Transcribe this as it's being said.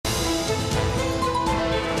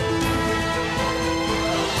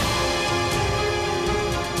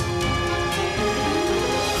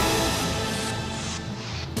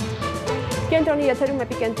Kentronի եթերում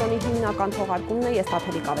Էպիկենտրոնի հիմնական թողարկումն է, ես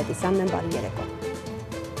Տաթևիկ Ավետիսյանն եմ, բարի երեկո։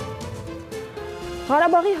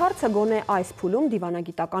 Ղարաբաղի հարցը գոնե այս փուլում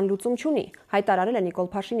դիվանագիտական լուծում չունի, հայտարարել է Նիկոլ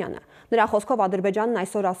Փաշինյանը։ Նրա խոսքով Ադրբեջանն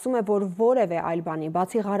այսօր ասում է, որ որևէ այլ բանի,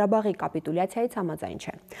 բացի Ղարաբաղի կապիտուլյացիայից համաձայն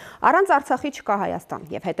չէ։ Առանց Արցախի չկա Հայաստան,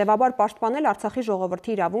 եւ հետեւաբար պաշտպանել Արցախի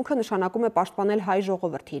ժողովրդի իրավունքը նշանակում է պաշտպանել հայ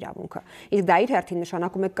ժողովրդի իրավունքը։ Իսկ դա իր հերթին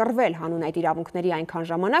նշանակում է կռվել հանուն այդ իրավունքների այնքան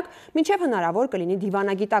ժամանակ, մինչև հնարավոր կլինի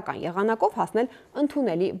դիվանագիտական եղանակով հասնել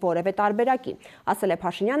ընդունելի որևէ տարբերակի, ասել է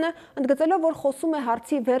Փաշինյանը, ընդգծելով, որ խոսում է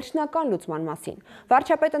հարցի վերջնական լուծման մասին։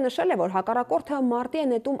 Վարչապետը նշել է, որ հակառակորդը մարտի է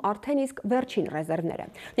նետում արդեն իսկ վերջին ռեզերվները։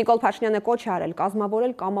 Նիկոլ Փաշինյանը կոչ է արել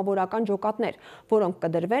կազմավորել կամավորական ջոկատներ, որոնք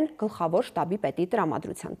կդրվեն գլխավոր շտաբի պետի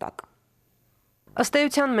տրամադրության տակ։ Ըստ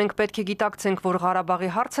էության մենք պետք է գիտակցենք, որ Ղարաբաղի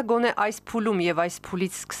հարցը գոնե այս փուլում եւ այս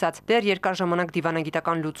փուլից սկսած դեռ երկար ժամանակ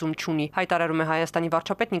դիվանագիտական լուծում չունի, հայտարարում է Հայաստանի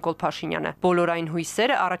վարչապետ Նիկոլ Փաշինյանը։ Բոլոր այն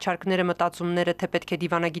հույսերը, առաջարկները, մտածումները, թե պետք է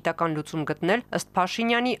դիվանագիտական լուծում գտնել, ըստ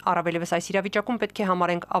Փաշինյանի, առավելևս այս իրավիճակում պետք է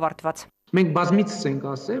համարենք ավարտված։ Մենք բազմիցս ենք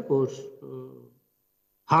ասել, որ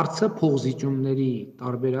հարցը փոխզիջումների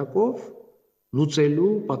տարբերակով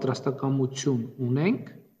լուծելու պատրաստակամություն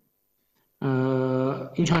ունենք,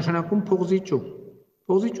 ինչ նշանակում փոխզիջում։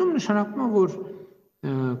 Փոխզիջում նշանակում է, որ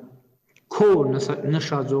քո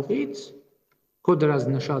նշաձողից, քո դրած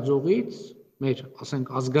նշաձողից, մեր,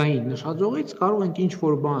 ասենք, ազգային նշաձողից կարող ենք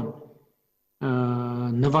ինչ-որ բան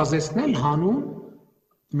նվազեցնել հանուն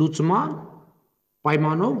լուծման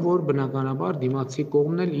պայմանով, որ բնականաբար դիմացի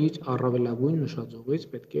կողմն էլ իր առավելագույն նշաձողից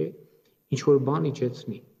պետք է ինչ-որ բան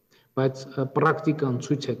իջեցնի։ Բայց պրակտիկան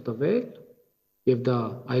ցույց է տվել, եւ դա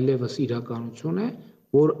այլևս իրականություն է,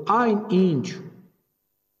 որ այն ինչ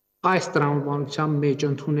այս տրամաբանության մեջ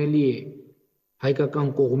ընդունելի է հայկական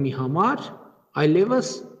կողմի համար, այլևս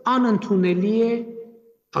անընդունելի է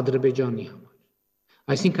Ադրբեջանի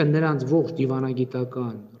համար։ Այսինքն նրանց ողջ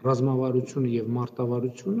դիվանագիտական ռազմավարությունը եւ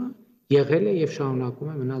մարտավարությունը եղել է եւ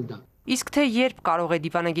շարունակում է մնալ դա։ Իսկ թե երբ կարող է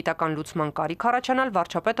դիվանագիտական լուծման կարիք առաջանալ,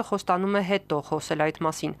 վարչապետը խոստանում է հետո խոսել այդ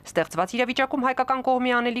մասին։ Ստեղծված իրավիճակում հայկական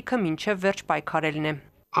կողմի անելիքը մինչև վերջ պայքարելն է։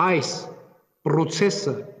 Այս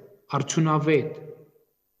process-ը արդյունավետ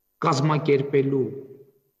կազմակերպելու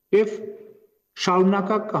եւ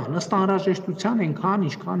շարունակական ըստ անհրաժեշտության այնքան,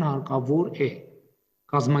 ինչքան հարկավոր է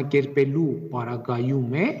կազմակերպելու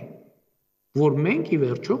պարագայում է, որ մենք ի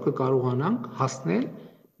վերջո կկարողանանք հասնել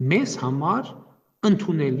մեզ համար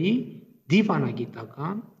ընդունելի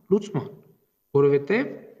դիվանագիտական լուծման,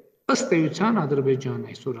 որովհետև ըստ էության Ադրբեջանն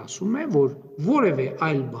այսօր ասում է, որ որևէ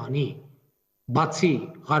այլ բանի, բացի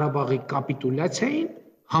Ղարաբաղի կապիտուլյացիային,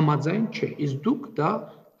 համաձայն չէ, իսկ դուք դա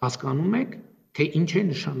հասկանում եք, թե ինչ է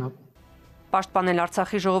նշանակում։ Պաշտպանել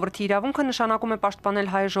Արցախի ժողովրդի իրավունքը նշանակում է պաշտպանել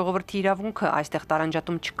հայ ժողովրդի իրավունքը, այստեղ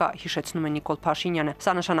տարանջատում չկա, հիշեցնում է Նիկոլ Փաշինյանը։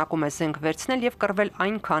 Սա նշանակում է զենք վերցնել եւ կռվել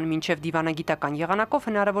այնքան, մինչեւ դիվանագիտական եղանակով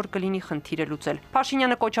հնարավոր կլինի խնդիրը լուծել։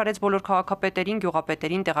 Փաշինյանը կոչ արեց բոլոր քաղաքապետերին,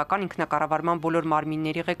 գյուղապետերին, տեղական ինքնակառավարման բոլոր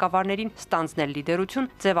մարմինների ղեկավարներին ստանձնել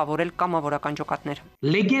լիդերություն, ձևավորել կամավորական ջոկատներ։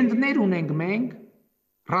 Լեգենդներ ունենք մենք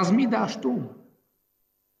ռազմի դաշտում,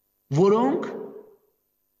 որոնք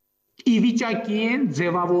ի վիճակի են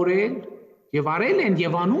ձևավորել եւ արել են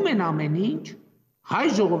եւ անում են ամեն ինչ հայ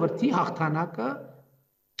ժողովրդի հաղթանակը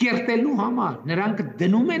կերտելու համար։ Նրանք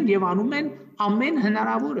դնում են եւ անում են ամեն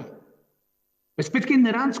հնարավորը։ Բայց պետք է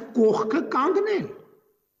նրանց կողքը կանգնել։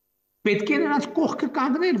 Պետք է նրանց կողքը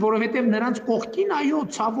կանգնել, որովհետեւ նրանց կողքին, այո,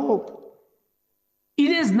 ցավոք,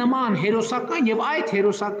 իրենց նման հերոսական եւ այդ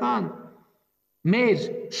հերոսական մեր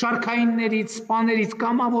շարքայիններից, սպաներից,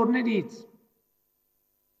 կամավորներից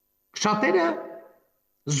շատերը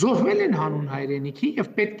զոհվել են հանուն հայրենիքի եւ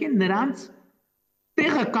պետք է նրանց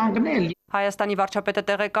տեղը կանգնել։ Հայաստանի վարչապետը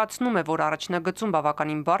տեղեկացնում է, որ առաջնագծում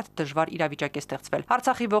բավականին բարդ դժվար իրավիճակ է ստեղծվել։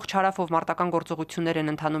 Արցախի ողջ հարավով մարտական գործողություններ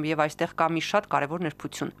են ընթանում եւ այստեղ կա մի շատ կարեւոր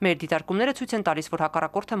նրբություն։ Մեր դիտարկումները ցույց են տալիս, որ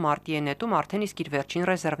հակառակորդը մարտի է նետում արդեն իսկ իր վերջին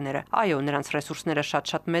ռեզերվները։ Այո, նրանց ռեսուրսները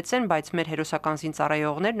շատ մեծ են, բայց մեր հերոսական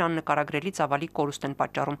զինծառայողներն աննկարագրելի ծավալի կորուստ են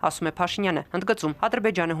պատճառում, ասում է Փաշինյանը, ընդգծում,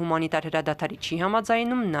 Ադրբեջանը հումանիտար հրադադարի չի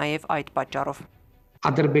համաձայնում նաեւ այդ պատճառով։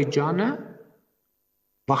 Ադրբեջանը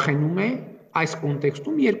վախենում է այս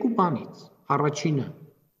կոնտեքստում երկու բանից։ Առաջինը,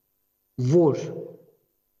 որ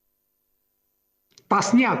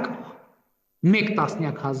մեկ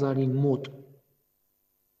տասնյակ հազարին մոտ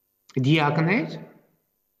դիակներ,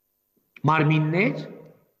 մարմիններ,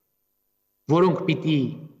 որոնք պիտի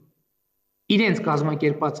իրենց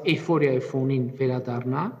կազմակերպած էյֆորիայի ֆոնին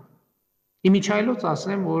վերադառնան, իմիջայլոց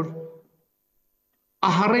ասեմ, որ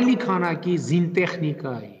ահռելի քանակի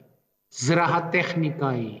զինտեխնիկայի,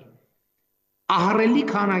 զրահատեխնիկայի, ահռելի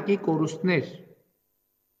քանակի կորուստներ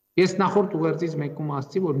Ես նախորդ ուղերձից մեկում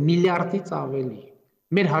ասացի, որ միլիարդից ավելի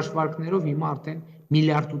մեր հաշվարկներով հիմա արդեն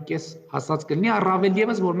միլիարդ ու կես հասած կլինի, առավել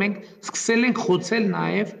ևս, որ մենք սկսել ենք խոցել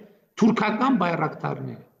նաև թուրքական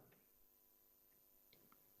բայրակտարները։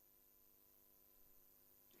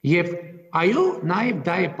 Եվ այո, նաև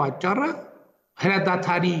դա է պատճառը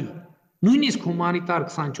հրադադարի, նույնիսկ հումանիտար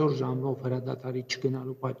 24 ժամով հրադադարի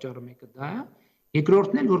չգնալու պատճառը մեկը դա է,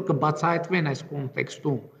 երկրորդն էլ, որ կբացահայտվեն այս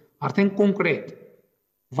կոնտեքստում արդեն կոնկրետ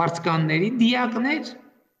վարձկանների դիակներ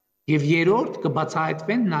եւ երրորդ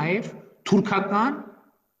կբացահայտվեն նաեւ թուրքական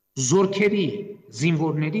զորքերի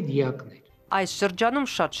զինվորների դիակներ։ Այս շրջանում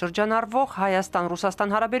շատ շրջանառվող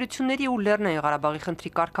Հայաստան-Ռուսաստան հարաբերությունների ու Լեռնային Ղարաբաղի խնդրի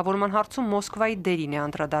կարգավորման հարցում Մոսկվայի դերին է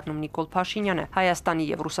անդրադառնում Նիկոլ Փաշինյանը։ Հայաստանի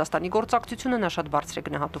եւ Ռուսաստանի գործակցությունը նա շատ բարձր է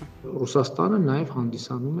գնահատում։ Ռուսաստանը նաեւ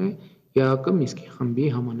հանդիսանում է ԵԱԿ Մինսկի խմբի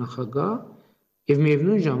համանախագահ եւ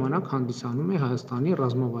միևնույն ժամանակ հանդիսանում է Հայաստանի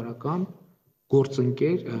ռազմավարական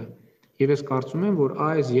գործընկեր եւ ես կարծում եմ, որ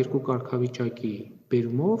այս երկու կարգավիճակի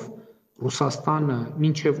բերումով Ռուսաստանը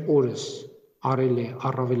մինչեւ օրս արել է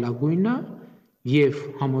առավելագույնը եւ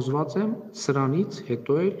համոզված եմ սրանից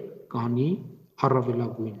հետո էլ կանի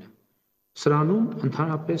առավելագույնը։ Սրանում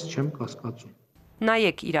ընդհանրապես չեմ կասկածում։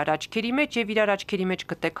 Նայեք իրար աչքերի մեջ եւ իրար աչքերի մեջ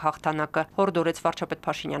գտեք հաղթանակը, հորդորեց վարչապետ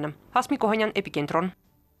Փաշինյանը։ Հասմիկ Օհանյան, Էպիկենտրոն։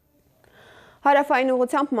 Հարավային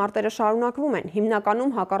ուղղությամբ մարտերը շարունակվում են,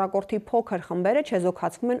 հիմնականում հակառակորդի փոքր խմբերը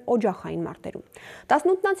չեզոքացվում են օջախային մարտերում։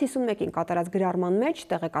 18-ից 51-ին կատարած գրառման մեջ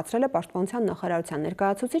տեղեկացրել է Պաշտպանության նախարարության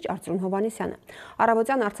ներկայացուցիչ Արծրուն Հովհաննիսյանը։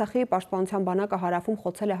 Առավոտյան Արցախի Պաշտպանության բանակը հարավում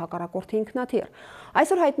խոցել է հակառակորդի ինքնաթիռ։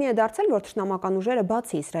 Այսօր հայտնի է դարձել, որ թշնամական ուժերը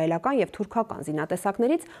բացի իսրայելական եւ թուրքական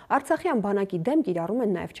զինատեսակներից Արցախյան բանակի դեմ կիրառում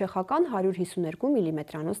են նաեւ չեխական 152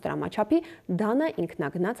 մմ-անոց դրամաչափի Դանա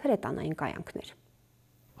ինքնագնաց հրետանային կայանքներ։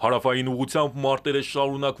 Հարավային ուղղությամբ մարտերը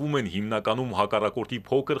շարունակվում են, հիմնականում հակառակորդի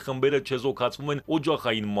փոքր խմբերը չեզոքացվում են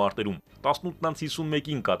օջախային մարտերում։ 18-ից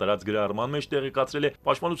 51-ին կատարած գրառման մեջ տեղեկացրել է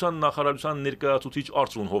Պաշտպանության նախարարության ներկայացուցիչ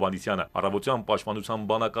Արծրուն Հովհաննիսյանը։ Առավոտյան Պաշտպանության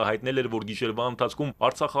բանակը հայտնել էր, որ գիշերվա ընթացքում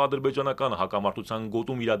Արցախա-ադրբեջանական հակամարտության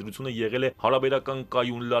գոտում իրադրությունը եղել է հարաբերական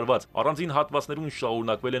կայուն լարված։ Առանձին հատվածներում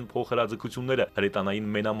շարունակվել են փոխհրաձգությունները,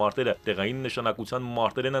 հրետանային մենամարտերը, տեղային նշանակության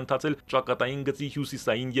մարտեր են ընթացել ճակատային գծի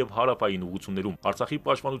հյուսիսային եւ հարավային ուղղություններում։ Արցախի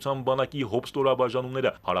Պաշտպանության բանակի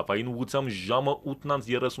հոբստորաբաժանումները հարավային ուղղությամբ ժամը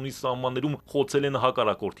 8:30-ի սահմաններում խոցել են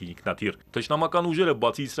հակառակորդի ինքնաթիռ։ Թշնամական ուժերը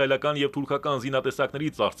բացի իսրայելական եւ թուրքական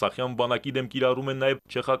զինատեսակներից Արցախյան բանակի դեմ կիրառում են նաեւ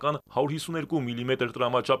չեխական 152 մմ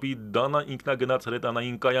տրամաչափի Դանա ինքնագնաց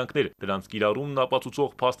հրետանային կայանքներ։ Դրանց կիրառումն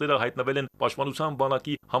ապացուցող փաստերը հայտնվել են Պաշտպանության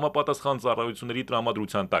բանակի համապատասխան ծառայությունների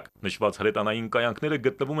տրամադրության տակ։ Նշված հրետանային կայանքները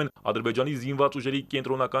գտնվում են Ադրբեջանի զինված ուժերի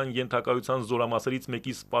կենտրոնական ենթակայության զորամասերից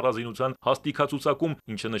մեկի սպառազինության հաստիքացուցակում,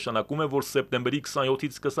 ինչը նշանակում է, որ սեպտեմբերի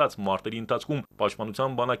 27-ից սկսած մարտերի ընթացքում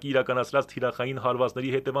Պաշտպանության բանակի իրականացրած թիրախային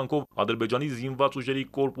հարվածների հետևանքով Ադրբեջանի զինված ուժերի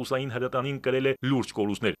կորպուսային հրետանին կրել է լուրջ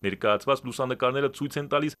կորուստներ։ Ներկայացված լուսանկարները ցույց են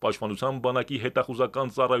տալիս Պաշտպանության բանակի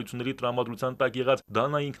հետախուզական ծառայությունների տրամադրության տակ եղած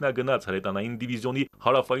Դանա ինքնագնաց հրետանային դիվիզիոնի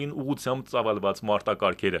հարավային ուղղությամբ ծավալված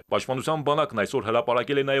մարտակարգերը։ Պաշտպանության բանակն այսօր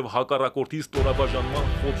հրապարակել է նաև հակառակորդի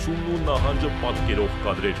ստորաբաժանման խոցումն ու նահանջը պատկերող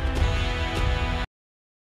կադրեր։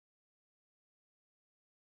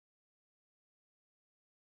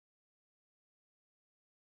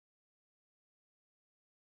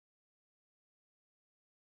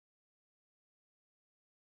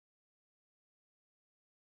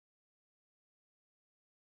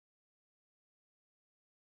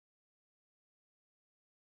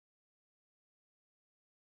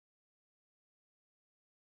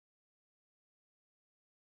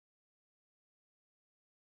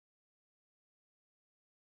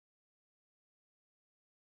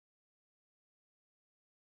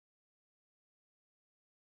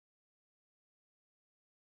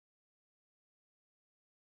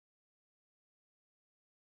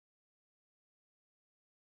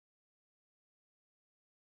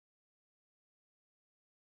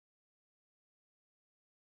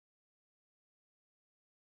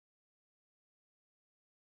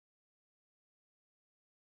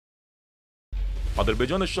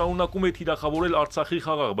 Ադրբեջանը շարունակում է թիրախավորել Արցախի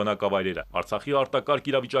խաղաղ բնակավայրերը։ Արցախի արտակարգ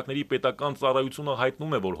իրավիճակների պետական ծառայությունը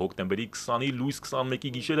հայտնում է, որ հոկտեմբերի 20-ի լույս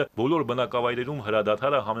 21-ի գիշերը բոլոր բնակավայրերում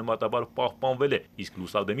հրադադարը համեմատաբար պահպանվել է, իսկ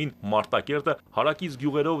լուսադեմին Մարտակերտը հարակից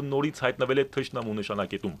գյուղերով նորից հայտնվել է թշնամու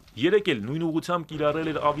նշանակետում։ Երեկ էլ նույն ուղղությամբ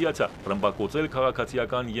կիրառել էր ավիացիա, ռմբակոծել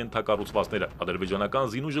քաղաքացիական ենթակառուցվածքները։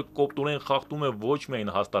 Ադրբեջանական զինուժը կոպտորեն խախտում է ոչ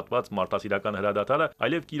միայն հաստատված մարդասիրական հրադադարը,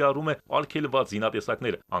 այլև կիրառում է արգելված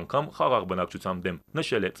զինատեսակներ, անգամ խաղաղ բնակչության դեմ,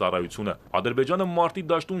 նշել է ծառայությունը։ Ադրբեջանը մարտի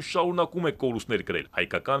դաշտում շարունակում է կորուստներ կրել։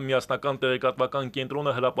 Հայկական միասնական տեղեկատվական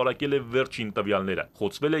կենտրոնը հրապարակել է վերջին տվյալները։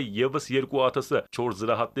 Խոցվել է եւս 2 ԱԹՍ, 4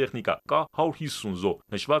 զրահատեխնիկա, կա 150 զոհ,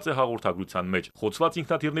 նշված է հաղորդագրության մեջ։ Խոցված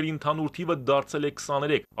ինքնաթիռների ընդհանուր թիվը դարձել է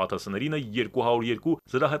 23, ԱԹՍ-ներինը 202,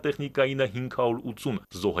 զրահատեխնիկայինը 580,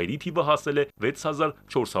 զոհերի թիվը հասել է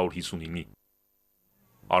 6459-ի։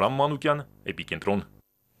 Արամ Մանուկյան, Էպիկենտրոն։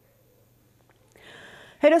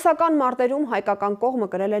 Հերոսական մարտերում հայկական կողմը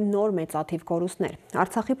կրել է նոր մեծաթիվ կորուստներ։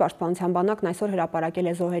 Արցախի պաշտպանության բանակն այսօր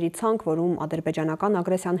հրապարակել է զոհերի ցանկ, որում ադրբեջանական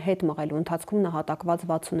ագրեսիան հետ մղելու ընթացքում նահատակված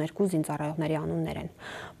 62 զինծառայողների անուններ են։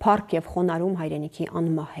 Փառք եւ խոնարհում հայրենիքի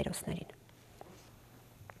անմահ հերոսներին։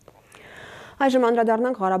 Այժմ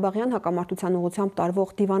անդրադառնանք Ղարաբաղյան հակամարտության ուղղությամբ տարվող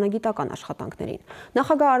դիվանագիտական աշխատանքներին։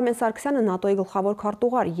 Նախագահ Արմեն Սարգսյանը ՆԱՏՕ-ի գլխավոր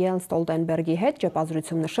քարտուղար Յենս Ստոլտենբերգի հետ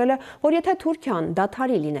ճեպազրույցում նշել է, որ եթե Թուրքիան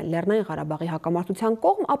դադարի լինել Լեռնային Ղարաբաղի հակամարտության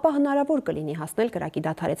կողմ, ապա հնարավոր կլինի հասնել կրակի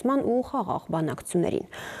դադարեցման ու խաղաղ բանակցություններին։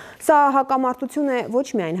 Սա հակամարտություն է ոչ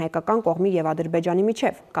միայն հայկական կողմի եւ Ադրբեջանի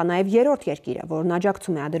միջև, կա նաեւ երրորդ երկիրը, որն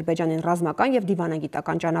աջակցում է Ադրբեջանին ռազմական եւ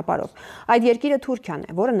դիվանագիտական ճանապարհով։ Այդ երկիրը Թուրքիան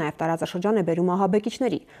է, որը նաեւ տարածաշրջան է բերում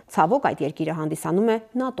ահաբեկիչների։ Ցավոք այդ երկիրը հանդիսանում է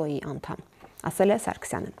ՆԱՏՕ-ի անդամ, ասել է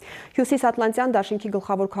Սարգսյանը։ Հյուսիսատլանտյան դաշինքի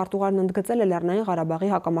գլխավոր քարտուղարն ընդգծել է Լեռնային Ղարաբաղի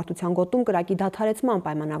հակամարտության գոտում կրակի դադարեցման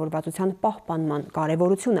պայմանավորվածության պահպանման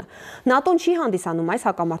կարևորությունը։ ՆԱՏՕ-ն չի հանդիսանում այս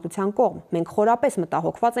հակամարտության կողմ։ Մենք խորապես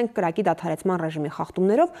մտահոգված ենք կրակի դադարեցման ռեժիմի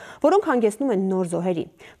խախտումներով, որոնք հանգեցնում են նոր զոհերի։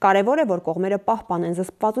 Կարևոր է, որ կողմերը պահպանեն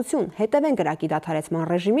զսպվածություն, հետևեն կրակի դադարեցման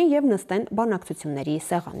ռեժիմին եւ նստեն բանակցությունների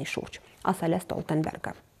սեղանի շուրջ, ասել է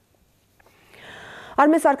Ստոլտենբերգը։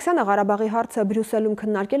 Արմեն Սարգսյանը Ղարաբաղի հարցը Բրյուսելում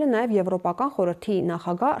քննարկել է նաև Եվրոպական խորհրդի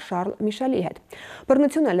նախագահ Շարլ Միշելի հետ։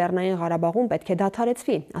 Բռնությունը Լեռնային Ղարաբաղում պետք է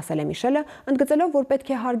դադարեցվի, ասել է Միշելը, ընդգծելով, որ պետք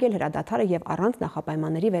է հարգել հրադադարը եւ առանց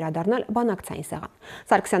նախապայմանների վերադառնալ բանակցային սեղան։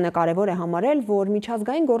 Սարգսյանը կարևոր է համարել, որ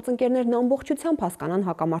միջազգային գործընկերներն ամբողջությամբ հասկանան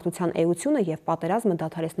հակամարտության էությունը եւ պատերազմը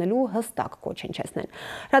դադարեցնելու հստակ կոչ հնչեցնեն։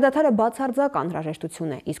 Հրադադարը բացարձակ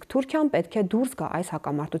անհրաժեշտություն է, իսկ Թուրքիան պետք է դուրս գա այս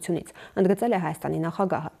հակամարտությունից, ընդգծել է Հայաստանի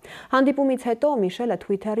նախագահը։ Հանդիպումից հետո Միշելը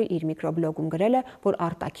Twitter-ի իր միկրոբլոգում գրել է, որ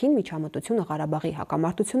արտաքին միջամտությունը Ղարաբաղի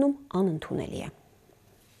հակամարտությունում անընդունելի է։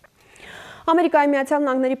 Ամերիկայի Միացյալ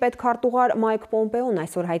Նահանգների պետքարտուղար Մայք Պոմպեոն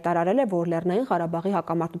այսօր հայտարարել է, որ Լեռնային Ղարաբաղի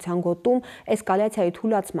հակամարտության գոտում էսկալացիայի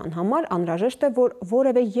թույլատման համար անհրաժեշտ է, որ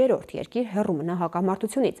որևէ երրորդ երկիր հեռու մնա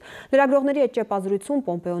հակամարտությունից։ Լրագրողների հետ ճեպազրույցում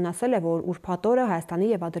Պոմպեոն ասել է, որ ուրբաթ օրը Հայաստանի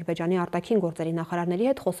եւ Ադրբեջանի արտաքին գործերի նախարարների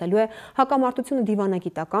հետ խոսելու է հակամարտությունը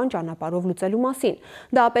դիվանագիտական ճանապարհով լուծելու մասին։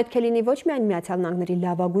 Դա պետք է լինի ոչ միայն Միացյալ Նահանգների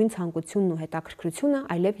լավագույն ցանկությունն ու հետաքրքրությունը,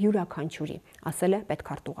 այլև յուրաքանչյուրի, ասել է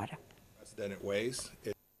պետքարտուղարը։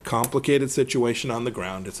 Complicated situation on the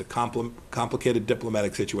ground. It's a complicated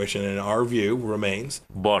diplomatic situation, and our view remains.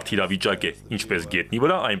 Բարդ իրավիճակ է, ինչպես գետնի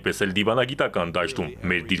վրա, այնպես էլ դիվանագիտական դաշտում։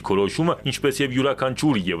 Մեր դիրքորոշումը, ինչպես եւ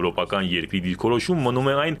յուրաքանչյուր եվրոպական երկրի դիրքորոշում մնում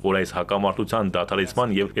է այն, որ այս հակամարտության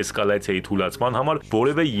դադարեցման եւ էսկալացիայի թույլատման համար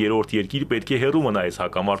որևէ երրորդ երկիր պետք է հեռու մնա այս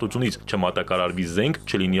հակամարտությունից, չմատակարարվի զենք,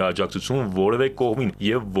 չլինի աջակցություն որևէ կողմին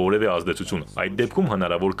եւ որևէ ազդեցություն։ Այդ դեպքում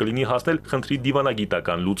հնարավոր կլինի հասնել խնդրի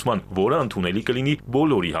դիվանագիտական լուծման, որը ընդունելի կլինի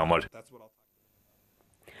բոլորի համար։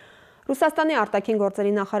 Ռուսաստանի արտաքին գործերի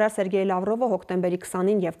նախարար Սերգեյ Լավրովը հոկտեմբերի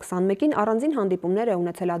 20-ին եւ 21-ին առանձին հանդիպումներ է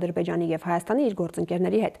ունեցել Ադրբեջանի եւ Հայաստանի իր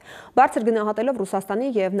գործընկերների հետ։ Բարձր գնահատելով Ռուսաստանի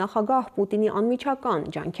եւ նախագահ Պուտինի անմիջական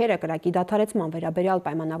ջանքերը կրակի դադարեցման վերաբերյալ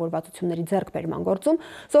պայմանավորվածությունների ձեռքբերման գործում,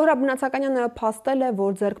 Զոհրաբ Մնացականյանը փաստել է,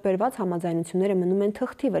 որ ձեռքբերված համաձայնությունները մնում են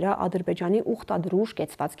թղթի վրա Ադրբեջանի ուխտադրուժ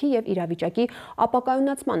կեցվածքի եւ իրավիճակի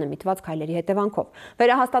ապակայունացմանը միտված քայլերի հետևանքով։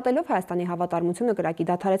 Վերահաստատելով Հայաստանի հավատարմությունը կրակի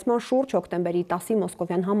դադարեցման շուրջ հոկտեմբերի 10-ի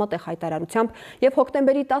մոսկովյան համատեղ հայտարարությամբ եւ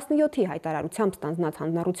հոկտեմբերի 17-ի հայտարարությամբ ստանձնած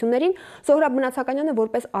հանձնառություններին Զոհրաբ Մնացականյանը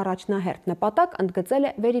որպես առաջնահերթ նպատակ ընդգծել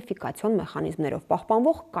է վերիֆիկացիոն մեխանիզմներով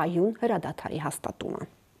պահպանվող կայուն հրադադարի հաստատումը։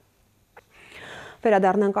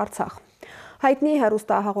 Վերադառնանք Արցախ։ Հայտնի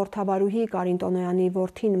հեռուստահաղորդավարուհի Կարին Տոնոյանի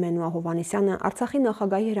որդին Մենուա Հովհաննիսյանը Արցախի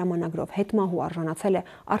նախագահի հրամանագրով հետմահու արժանացել է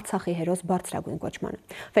Արցախի հերոս բարձրագույն կոչմանը։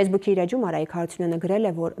 Facebook-ի իր էջում Արայիկ Հարությունյանը գրել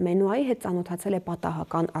է, որ Մենուայի հետ ծանոթացել է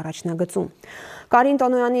պատահական առաջնագծում։ Կարին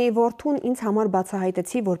Տոնոյանի որդուն ինձ համար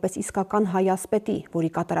բացահայտեցի որպես իսկական հայ ասպետի, որի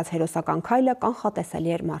կատարած հերոսական քայլը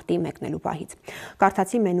կանխատեսելի էր մարտի մեկնելու պահից։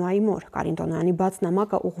 Կարդացի Մենուայի մոր Կարին Տոնոյանի բաց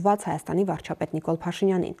նամակը ուղղված Հայաստանի վարչապետ Նիկոլ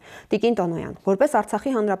Փաշինյանին։ Տիկին Տոնոյան, որպես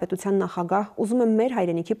Արցախի հանրապետության նախագահ ուզում եմ մեր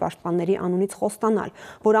հայրենիքի պաշտպանների անունից խոստանալ,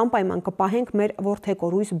 որ անպայման կպահենք մեր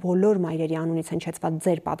որդեկորույս բոլոր մայրերի անունից հնչեցված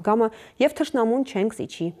ձեր պատգամը եւ թշնամուն չենք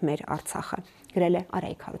զիջի մեր Արցախը, գրել է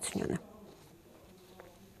Արայիկ Հարությունյանը։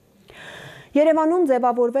 Երևանում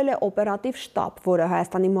ձևավորվել է օպերատիվ շտաբ, որը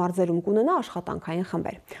Հայաստանի մարզերում կունենա աշխատանքային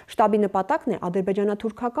խմբեր։ Շտաբի նպատակն է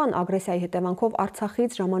ադրբեջանա-թուրքական ագրեսիայի հետևանքով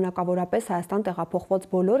Արցախից ժամանակավորապես Հայաստան տեղափոխված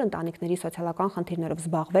բոլոր ընտանիքների սոցիալական խնդիրներով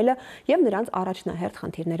զբաղվելը եւ նրանց առաջնահերթ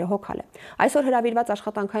խնդիրները հոգալը։ Այսօր հրավիրված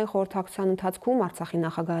աշխատանքային խորհրդակցության ընթացքում Արցախի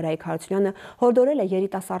նախագահ Ռայիկ Հարությունյանը հորդորել է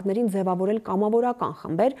երիտասարդներին ձևավորել կամավորական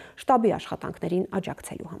խմբեր շտաբի աշխատանքներին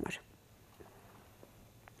աջակցելու համար։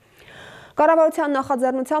 Կառավարության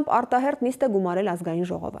նախաձեռնությամբ արտահերթ նիստ է գումարել ազգային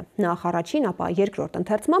ժողովը։ Նախ առաջին, ապա երկրորդ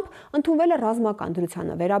ընթերցմամբ ընդունվել է ռազմական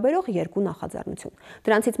դրությանը վերաբերող երկու նախաձեռնություն։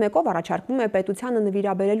 Դրանցից մեկով առաջարկվում է պետությանը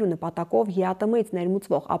նվիրաբերելու նպատակով ԵԱՏՄ-ից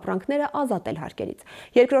ներմուծվող ապրանքները ազատել հարկերից։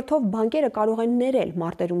 Երկրորդով բանկերը կարող են ներել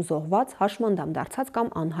մարտերում զոհված, հաշմանդամ դարձած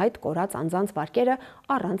կամ անհայտ կորած անձանց վարկերը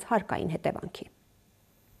առանց հարկային հետևանքի։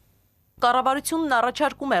 Կառավարությունն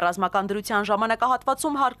առաջարկում է ռազմական դրության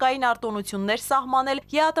ժամանակահատվածում հարկային արտոնություններ սահմանել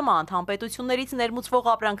ԵԱՏՄ անդամ պետություններից ներմուծվող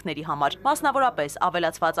ապրանքների համար, մասնավորապես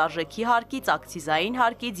ավելացված արժեքի հարկից, ակցիզային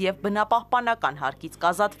հարկից եւ բնապահպանական հարկից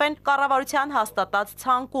կազատվեն կառավարության հաստատած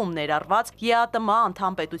ցանկում ներառված ԵԱՏՄ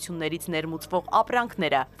անդամ պետություններից ներմուծվող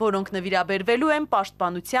ապրանքները, որոնք նվիրաբերվելու են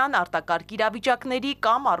պաշտպանության, արտակարգ իրավիճակների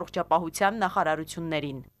կամ առողջապահության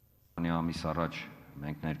նախարարություններին։ Մի ամիս առաջ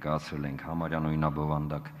մենք ներկայացրել ենք համարյա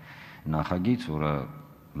նույնաբովանդակ նախագիծ, որը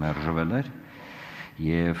մերժվել էր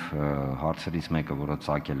եւ հարցերից մեկը, որը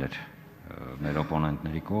ցակել էր մեր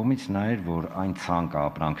օպոնենտների կողմից, նա էր, որ այն ցանկը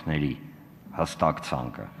ապրանքների հստակ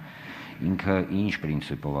ցանկը ինքը ինչ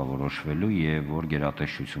պրինցիպով է որոշվելու եւ որ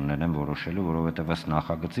գերատեսչություններ են որոշելու, որովհետեւ ըստ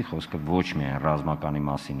նախագծի խոսքը ոչ միայն ռազմականի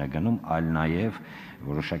մասին է գնում, այլ նաեւ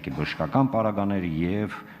որոշակի բժշկական պարագաներ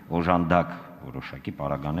եւ օժանդակ որոշակի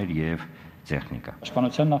պարագաներ եւ տեխնիկա։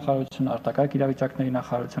 Պաշտպանության նախարարությունը, արտակարգ իրավիճակների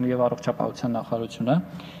նախարարությունը եւ առողջապահության նախարարությունը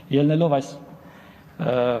ելնելով այս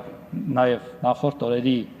նաեւ նախորդ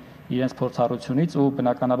օրերի իրենց փորձառությունից ու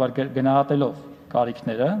բնականաբար գնահատելով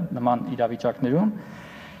կարիքները նման իրավիճակներում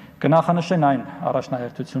կնախանշեն այն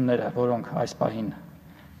առաջնահերթությունները, որոնք այս պահին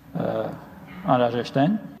անհրաժեշտ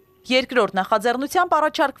են։ Երկրորդ նախաձեռնությամբ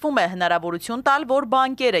առաջարկվում է հնարավորություն տալ, որ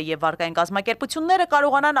բանկերը եւ վարկային կազմակերպությունները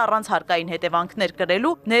կարողանան առանց հարկային հետևանքներ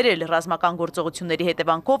կրելու ներել ռազմական գործողությունների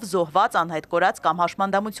հետևանքով զոհված, անհայտ կորած կամ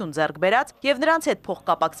հաշմանդամություն ձեռք բերած եւ նրանց հետ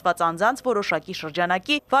փոխկապակցված անձանց որոշակի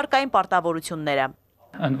շրջանակի վարկային պարտավորությունները։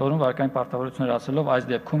 Ընդ որում վարկային պարտավորություններ ասելով այս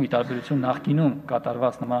դեպքում ի տարբերություն նախկինում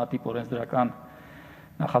կատարված նմանատիպ օրենսդրական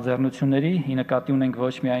նախաձեռնությունների ի նկատի ունենք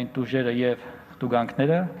ոչ միայն տուժերը եւ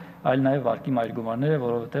տուգանքները, այլ նաև վարկի մայրգումարները,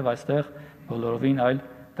 որովհետև այստեղ բոլորովին այլ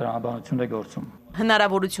տրամաբանություն է գործում։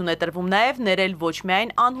 Հնարավորություն է տրվում նաև ներել ոչ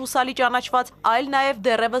միայն անհուսալի ճանաչված, այլ նաև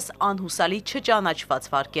դեռևս անհուսալի չճանաչված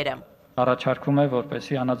վարկերը։ Առաջարկվում է,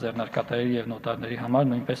 որպեսզի անաձեռնարկատերերի եւ նոտարների համար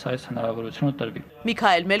նույնպես այս հնարավորությունը տրվի։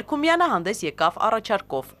 Միքայել Մելքումյանը հանդես եկավ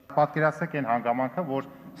առաջարկով։ Պատկերացրեք այն հանգամանքը, որ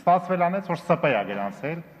ստացվել անեց, որ ՍՊ-ը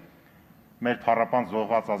գրանցել մեր փառապան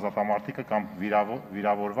զոհված ազատամարտիկը կամ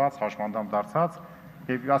վիրավորված, հաշմանդամ դարձած,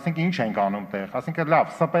 եւ ասենք ինչ ենք անում տեղ, ասենք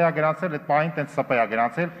լավ, ՍՊ-ը գրանցել, այդ պահին տենց ՍՊ-ը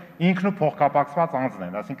գրանցել, ինքն ու փոխկապակցված անձն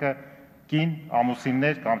են, ասենք կին,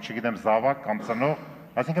 ամուսիններ կամ չգիտեմ զավակ կամ ծնող,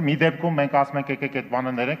 ասենք մի դեպքում մենք ասում ենք եկեք այդ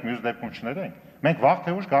բանը ներենք, մյուս դեպքում չներենք, մենք վաղ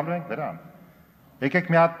թե ուշ գալու ենք դրան։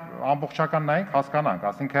 Եկեք մի հատ ամբողջական նայենք, հասկանանք,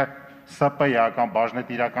 ասենք ՍՊ-ը կամ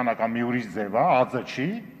բաժնետիրական կամ մի ուրիշ ձև է, ԱԾ չի,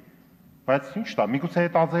 բայց ինչ դա, միգուցե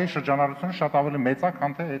այդ ԱԶ-ի շրջանառությունը շատ ավելի մեծ է,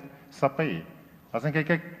 քան թե այդ ՍՊ-ի։ Ասենք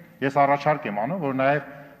եկեք ես առաջարկ եմ անում, որ նաև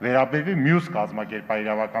վերաբերվի մյուս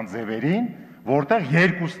կազմակերպարիրավական ձևերին, որտեղ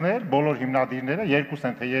երկուսներ, բոլոր հիմնադիրները, երկուս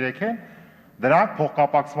են թե երեք են, դրանք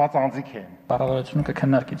փոխկապակցված անձիկ են։ Կառավարությունը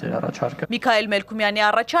կքննարկի ձեր առաջարկը։ Միքայել Մելքումյանի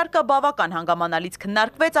առաջարկը բավական հանգամանալից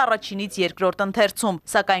քննարկվեց առաջինից երկրորդ ընթերցում,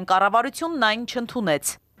 սակայն կառավարությունն այն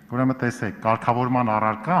չընդունեց։ Ուրեմն տեսեք, կարգավորման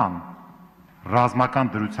առարկան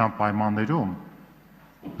ռազմական դրության պայմաններում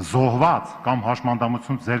զոհված կամ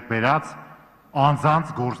հաշմանդամություն ձեռք բերած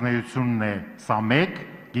անձանց գործունեությունն է, սա մեկ,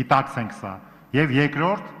 գիտակցենք սա, եւ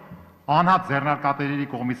երկրորդ անհատ ձեռնարկատերերի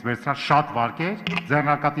կողմից վերցրած շատ վարկեր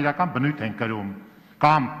ձեռնարկատիրական բնույթ են կրում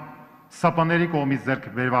կամ ՍՊ-ների կողմից ձեռք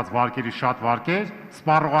բերված վարկերի շատ վարկեր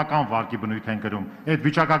սպառողական վարկի բնույթ են կրում։ Այդ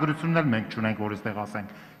վիճակագրությունն էլ մենք չունենք, որ այստեղ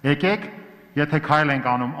ասենք։ Եկեք, եթե քայլ ենք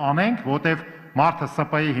անում, անենք, որտեվ մարդը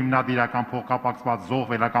ՍՊ-ի հիմնադիրական փոխկապակցված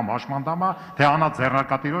զոհվելական հաշմանդամը, թե անհատ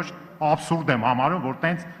ձեռնարկատիրոջ абսուրդ եմ համարում, որ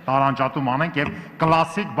տենց տարանջատում անենք եւ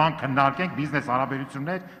կլասիկ բան քննարկենք բիզնես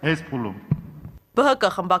հարաբերություններ այս փուլում։ ԲՀԿ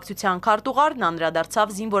խմբակցության քարտուղարն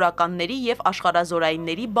անդրադարձավ զինվորականների եւ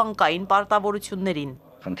աշխարհազորայինների բանկային պարտավորություններին։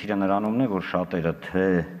 Խնդիրը նրանումն է, որ շատերը թե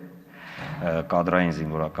կադրային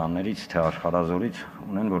զինվորականներից, թե աշխարհազորից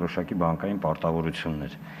ունեն որոշակի բանկային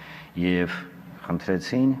պարտավորություններ եւ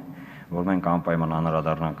խնդրեցին, որ մենք անպայման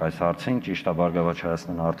անդրադառնանք այս հարցին, ճիշտ է, Բարգավաճ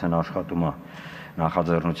Հայաստանը արդեն աշխատում է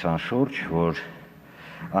նախաձեռնության շուրջ, որ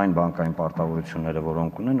այն բանկային պարտավորությունները,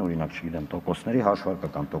 որոնք ունեն, օրինակ, չգիտեմ, տոկոսների հաշվարկը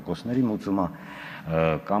կամ տոկոսների մուծումը,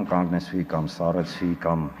 կամ կանգնեցվի, կամ սառեցվի,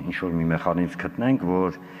 կամ ինչ-որ մի մեխանիզմ գտնենք,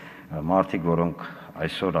 որ մարդիկ, որոնք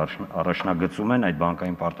այսօր առաջնագծում են այդ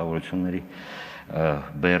բանկային պարտավորությունների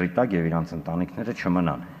բեռի տակ եւ իրանց ընտանիքները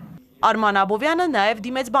չմնան։ Արման Աբովյանը նաև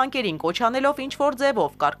դիմեց բանկերին կոչ անելով ինչ-որ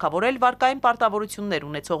ձևով կարգավորել վարկային պարտավորություններ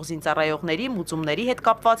ունեցող զինծառայողների մուծումների հետ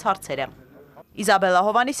կապված հարցերը։ Իզաբելլա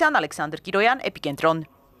Հովհաննիսյան, Ալեքսանդր Կիրոյան, Էպիկենտրոն։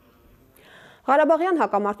 Ղարաբաղյան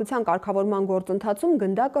հակամարտության կարգավորման գործընթացում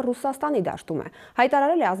գնդակը Ռուսաստանի դաշտում է,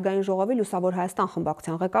 հայտարարել է Ազգային ժողովի Լուսավոր Հայաստան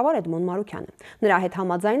խմբակցության ղեկավար Էդմոն Մարուքյանը։ Նրա հետ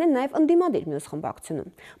համաձայն են նաև ընդդիմադիր մյուս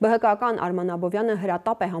խմբակցությունում։ ԲՀԿ-ական Արման Աբովյանը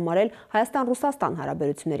հրատապ է համարել Հայաստան-Ռուսաստան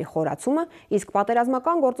հարաբերությունների խորացումը, իսկ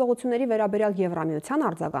պատերազմական գործողությունների վերաբերյալ Եվրամիության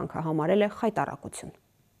արձագանքը համարել է խայտառակություն։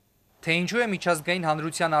 Թե ինչու է միջազգային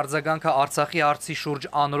հանրության արձագանքը Արցախի հարցի շուրջ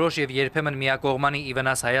անորոշ եւ երբեմն միակողմանի ի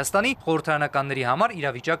վնաս Հայաստանի, խորհրդարանականների համար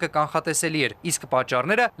իրավիճակը կանխատեսելի էր, իսկ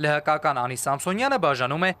պատճառները ԼՀԿ-ական Անի Սամսոնյանը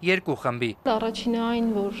բաժանում է երկու խմբի։ Առաջինը այն,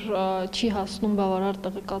 որ չի հասնում բավարար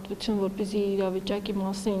տեղեկատվություն, որպեսզի իրավիճակի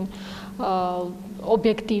մասին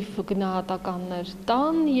օբյեկտիվ գնահատականներ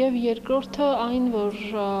տան, եւ երկրորդը այն, որ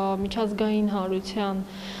միջազգային հանրության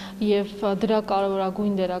եւ դրա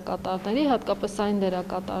կարևորագույն դերակատարների, հատկապես այն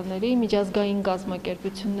դերակատարների, միջազգային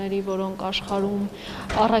կազմակերպությունների, որոնք աշխարհում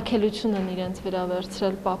առաքելություն են իրենց վրա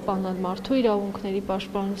վերցրել պահպանել մարդու իրավունքների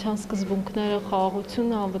պաշտպանության սկզբունքները,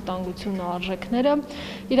 խաղաղությունը, անվտանգությունը, արժեքները,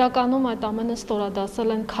 իրականում այդ ամենը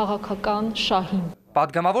ստորադասել են քաղաքական շահին։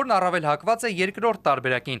 Պատգամավորն առավել հակված է երկրորդ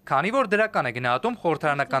տարբերակին, քանի որ դրական է գնահատում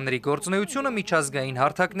խորհրդարանականների գործունեությունը միջազգային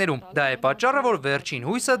հարթակներում։ Դա է պատճառը, որ վերջին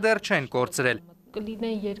հույսը դեռ չեն կորցրել։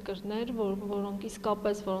 Կլինեն երկրներ, որոնք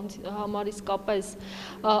իսկապես, որոնց համար իսկապես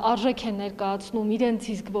արժեք է ներկայացնում իրենց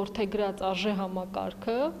իսկ որդեգրած արժե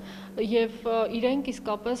համակարգը եւ իրենք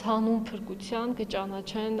իսկապես հանուն փրկության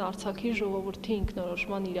կճանաչեն Արցախի ժողովրդի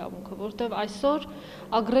ինքնորոշման իրավունքը, որտեղ այսօր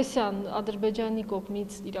ագրեսիան, Ադրբեջանի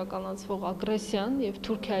կողմից իրականացվող ագրեսիան եւ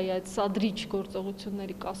Թուրքիայի այդ սադրիչ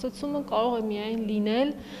գործողությունների կասեցումը կարող է միայն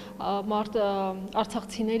լինել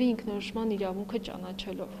արցախցիների ինքնորոշման իրավունքը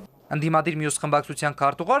ճանաչելով։ Ընդդիմադիր մյուս խմբակցության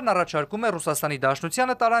քարտուղարն առաջարկում է Ռուսաստանի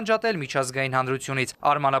Դաշնությանը տարանջատել միջազգային հանրությունից։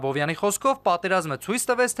 Արման Աբովյանի խոսքով պատերազմը ցույց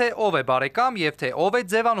տվեց, թե ով է բարեկամ եւ թե ով է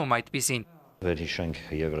ձևանում այդպիսին։ Վերհիշենք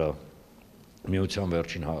Եվրամիության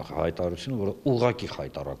վերջին հայտարարությունը, որը ուղղակի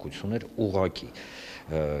խայտառակություն էր, ուղղակի,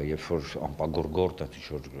 երբ որ անպագորգորտ է,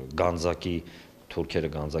 ինչ-որ Գանձակի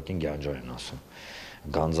թուրքերը Գանձակին գանջար են ասում։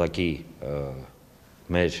 Գանձակի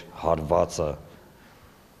մեր հարվածը,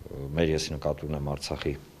 մեր ես նկատի ունեմ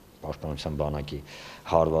Արցախի պաշտպանության բանակի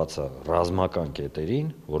հարվածը ռազմական կետերին,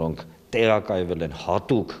 որոնք տեղակայվել են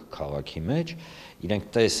հատուկ քաղաքի մեջ, իրենք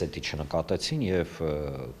տեսետի չնկատեցին եւ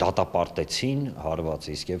դատապարտեցին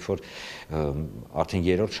հարվածը, իսկ երբ որ արդեն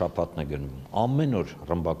երրորդ շաբաթն է գնում, ամեն օր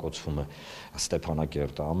ռմբակոծվում է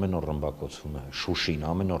Ստեփանակերտը, ամեն օր ռմբակոծվում է Շուշին,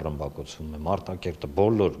 ամեն օր ռմբակոծվում է Մարտակերտը,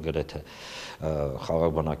 բոլոր գրեթե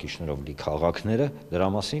խաղաղ բնակիչներով լի քաղաքները,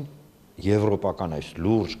 դրա մասին եվրոպական այս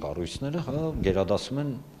լուրջ կառույցները գերադասում են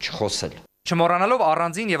չխոսել։ Չմոռանալով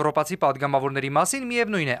առանձին եվրոպացի падգամավորների մասին,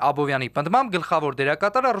 միևնույն է, Աբովյանի պնդմամբ գլխավոր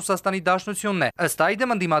դերակատարը Ռուսաստանի Դաշնությունն է։ Ըստ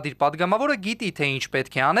այդմ ընդդիմադիր падգամավորը գիտի, թե ինչ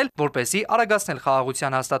պետք է անել, որպեսզի արագացնել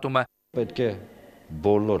խաղաղության հաստատումը։ Պետք է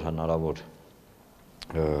բոլոր հնարավոր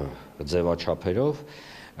ձևաչափերով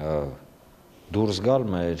դուրս գալ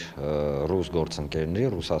մեր ռուս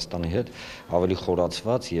գործընկերների Ռուսաստանի հետ ավելի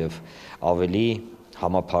խորացված եւ ավելի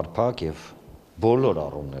համապարփակ եւ բոլոր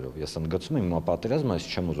առումներով, ես ընդգծում եմ հիմա պատերազմը, ես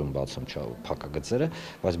չեմ ուզում բացեմ փակագծերը,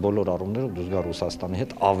 բայց բոլոր առումներով դուրս գա Ռուսաստանի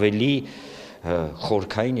հետ ավելի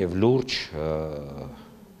խորքային եւ լուրջ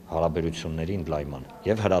հարաբերությունների ընդլայնման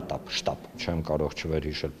եւ հրատապ, շտապ։ Չեմ կարող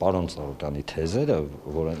չվերհիշել պարոն Ծառուկյանի թեզերը,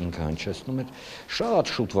 որը ինքը հնչեցնում էր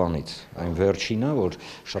շատ շուտվանից, այն վերջինը, որ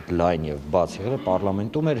շատ լայն եւ բաց եղել է,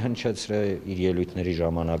 պարլամենտում էր հնչեցրել իր ելույթների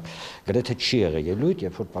ժամանակ, գրեթե չի եղել ելույթ,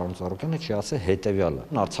 երբ որ պարոն Ծառուկյանը չի ասել հետեւյալը.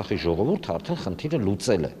 Արցախի ժողովուրդը արդեն խնդիրը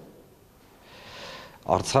լուծել է։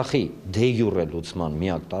 Արցախի դե յուրե լուծման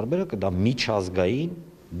միակ տարբերակը դա միջազգային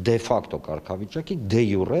դե ֆակտո կարգավիճակի դե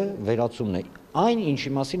յուրե վերացումն է, այն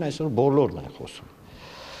ինչի մասին այսօր բոլորն են խոսում։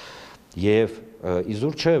 Եվ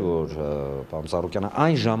իզուր չէ, որ պարոն Ծառուկյանը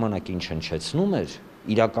այն ժամանակ ինչ հնչեցնում էր,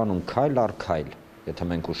 իրականում քայլ առ քայլ, եթե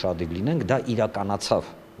մենք ուշադիր լինենք, դա իրականացավ,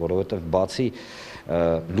 որովհետև բացի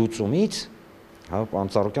լուծումից,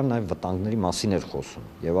 պարոն Ծառուկյանն նաև վտանգների մասին էր խոսում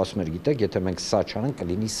եւ ասում էր, գիտեք, եթե մենք սա չանենք,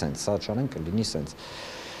 կլինի սենց, սա չանենք, կլինի սենց։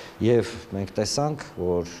 Եվ մենք տեսանք,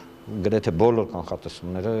 որ գրեթե բոլոր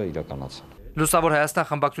կանխատեսումները իրականացան։ Լուսավոր Հայաստան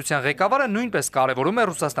խմբակցության ղեկավարը նույնպես կարևորում է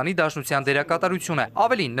Ռուսաստանի Դաշնության դերակատարությունը։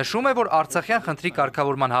 Ավելին, նշում է, որ Արցախյան խնդրի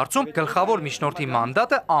կարգավորման հարցում գլխավոր միջնորդի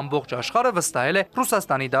մանդատը ամբողջ աշխարհը վստահել է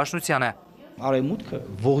Ռուսաստանի Դաշնությանը։ Արևմուտքը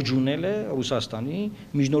ողջունել է Ռուսաստանի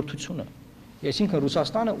միջնորդությունը։ Այսինքն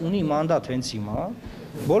Ռուսաստանը ունի մանդատ հենց հիմա,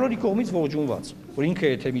 բոլորի կողմից ողջունված, որ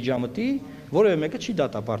ինքը եթե միջամտի, որևէ մեկը չի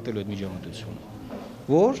դատապարտելու այդ միջամտությունը,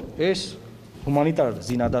 որ այս հումանիտար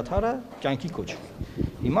զինադադարը կյանքի կոչվի։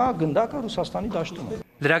 Հիմա գնդակը Ռուսաստանի դաշտում է։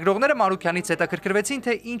 Լրագրողները Մարուքյանից հետաքրքրվեցին,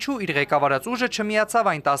 թե ինչու իր ղեկավարած ուժը չմիացավ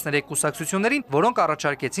այն 13 կուսակցություններին, որոնք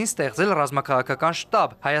առաջարկեցին ստեղծել ռազմաքաղաքական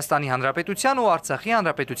շտաբ Հայաստանի Հանրապետության ու Արցախի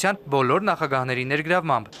Հանրապետության բոլոր նախագահների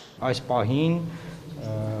ներգրավմամբ։ Այս պահին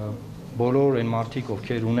բոլոր այն մարդիկ,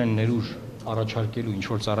 ովքեր ունեն ներուժ առաջարկելու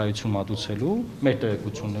ինչ-որ ծառայություն մատուցելու մեր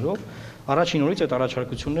տեղեկություններով, առաջին օրից այդ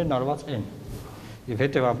առաջարկություններն արված են։ Եվ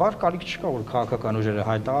հետևաբար կարիք չկա, որ քաղաքական ուժերը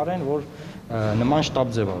հայտարարեն, որ նման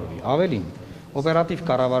շտաբ ձևավորվի։ Ավելին, օպերատիվ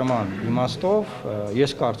կառավարման իմաստով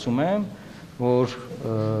ես կարծում եմ, որ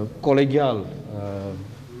կոլեգիալ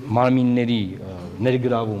մարմինների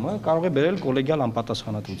ներգրավումը կարող է բերել կոլեգիալ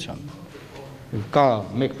անպատասխանատվության։ Կա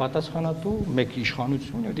մեկ պատասխանատու, մեկ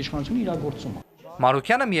իշխանություն, եւ այդ իշխանությունը իրագործում է։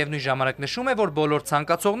 Մարուքյանը միևնույն ժամանակ նշում է, որ բոլոր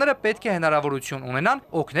ցանկացողները պետք է հնարավորություն ունենան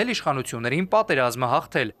օգնել իշխանություններին պատերազմը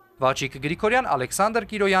հաղթել։ Վաչիկ Գրիգորյան, Ալեքսանդր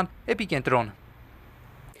Կիրոյան, Էպիկենտրոն։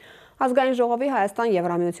 Ազգային ժողովի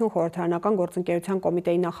Հայաստան-Եվրամիություն խորհրդարանական գործընկերության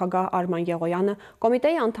կոմիտեի նախագահ Արման Եղոյանը,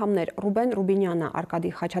 կոմիտեի անդամներ Ռուբեն Ռուբինյանը,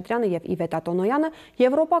 Արկադի Խաչատրյանը եւ Իվետա Տոնոյանը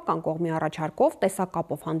եվրոպական կողմի առաջարկով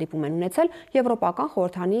տեսակապով հանդիպում են ունեցել Եվրոպական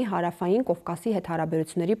խորհրդանի հարավային Կովկասի հետ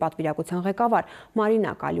հարաբերությունների պատվիրակության ղեկավար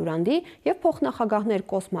Մարինա Կալյուրանդի եւ փոխնախագահներ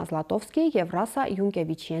Կոսմա Զլատովսկի եւ Ռասա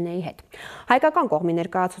Յունկևիչյենեի հետ։ Հայկական կողմի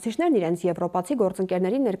ներկայացուցիչներն իրենց եվրոպացի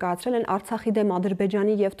գործընկերներին ներկայացրել են Արցախի դեմ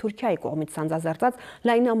Ադրբեջանի եւ Թուրքիայի կողմից սանձազերծած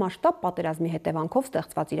լայնամասշտաբ պատերազմի հետևանքով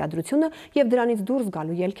ստեղծված իրադրությունը եւ դրանից դուրս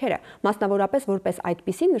գալու ելքերը, մասնավորապես որպես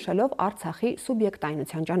այդպիսի նշելով Արցախի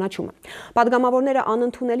սուբյեկտայնության ճանաչումը։ Պատգամավորները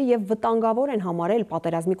անընդունելի եւ վտանգավոր են համարել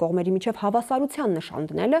պատերազմի կողմերի միջև հավասարության նշան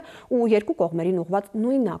դնելը ու երկու կողմերին ուղղված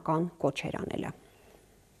նույնական կոչեր անելը։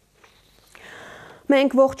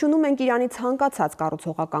 Մենք ողջունում ենք Իրանի ցանկացած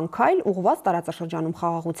կառուցողական քայլ ուղղված տարածաշրջանում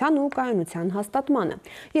խաղաղության ու կայունության հաստատմանը։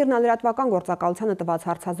 Իռնալրատվական գործակալությանը տված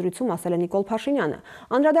հարցազրույցում ասել է Նիկոլ Փաշինյանը,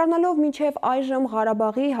 անդրադառնալով մինչև այժմ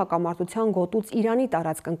Ղարաբաղի հակամարտության գոտուց Իրանի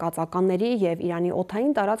տարածք ընկածականների եւ Իրանի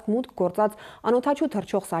օդային տարածք մուտք գործած անօդաչու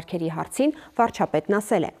թռչող սարքերի հարցին, վարչապետն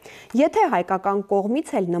ասել է. Եթե հայկական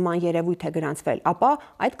կողմից էլ նման երևույթ է գրանցվել, ապա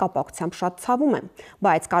այդ կապակցությամբ շատ ցավում եմ,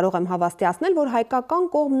 բայց կարող եմ հավաստիացնել, որ հայկական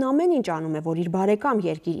կողմն ամեն ինչ անում է, որ իր բարեկամ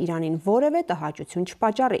երկիր Իրանին որևէ տհաճություն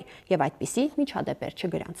չպատճառի եւ այդպիսի միջադեպեր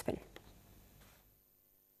չգրանցվեն։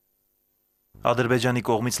 Ադրբեջանի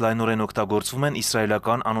կողմից լայնորեն օգտագործվում են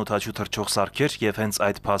իսրայելական անօդաչու թռչող սարքեր եւ հենց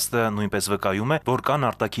այդ փաստը նույնպես վկայում է, որ կան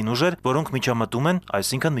արտաքին ուժեր, որոնք միջամտում են,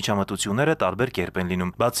 այսինքն միջամտությունները տարբեր կերպ են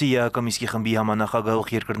լինում։ Բացի ԵԱԿ Միսկի խմբի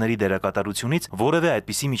համանախագահող երկրների դերակատարությունից որևէ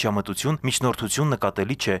այդպիսի միջամտություն, միջնորդություն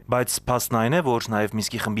նկատելի չէ, բայց փաստն այն է, որ նաեւ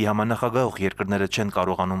Միսկի խմբի համանախագահող երկրները չեն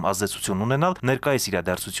կարողանում ազդեցություն ունենալ ներկայիս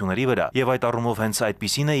իրադարձությունների վրա, եւ այդ առումով հենց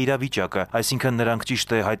այդպիսին է իրավիճակը, այսինքն նրանք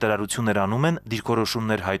ճիշտ է հայտարարություններ անում են,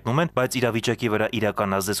 դիրքորոշումներ հայտնում են, բայց իրավիճակի վրա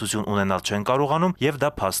իրական ազդեցություն ունենալ չեն կարողանում, եւ դա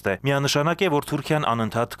փաստ է։ Միանշանակ է, որ Թուրքիան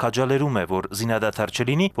անընդհատ քաջալերում է, որ զինադադար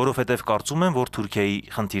չլինի, որովհետեւ կարծում են, որ Թուրքիայի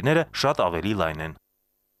խնդիրները շատ ավելի լայն են։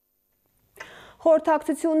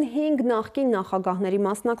 Խորհրդակցություն 5 նախկին նախագահների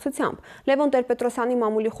մասնակցությամբ Լևոն Տեր-Պետրոսյանի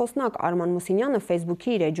մամուլի խոսնակ Արման Մուսինյանը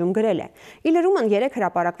Facebook-ի իր էջում գրել է. «Ի լրումն 3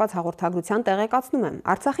 հրապարակված հաղորդագրության տեղեկացնում եմ,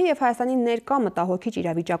 Արցախի եւ Հայաստանի ներկա մտահոգիչ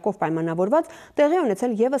իրավիճակով պայմանավորված տեղի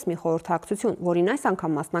ունեցել եւս մի խորհրդակցություն, որին այս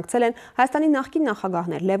անգամ մասնակցել են Հայաստանի նախկին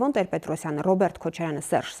նախագահներ Լևոն Տեր-Պետրոսյանը, Ռոբերտ Քոչարյանը,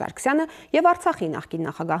 Սերժ Սարգսյանը եւ Արցախի նախկին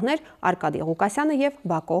նախագահներ Արկադի Ղուկասյանը եւ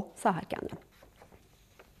Բակո Սահակյանը։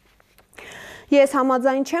 Ես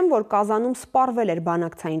համաձայն չեմ, որ Կազանում սպառվել էր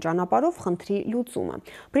բանակցային ճանապարհով խնդրի լուծումը։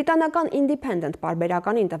 Բրիտանական Independent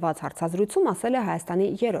պարբերականին տված հարցազրույցում ասել է Հայաստանի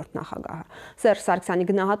 3-րդ նախագահը։ Սերժ Սարգսյանի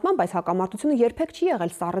գնահատմամբ այս հակամարտությունը երբեք չի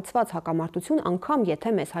եղել սառեցված հակամարտություն, անգամ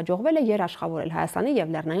եթե մեզ հաջողվել է երաշխավորել Հայաստանի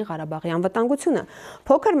եւ Լեռնային Ղարաբաղի անվտանգությունը։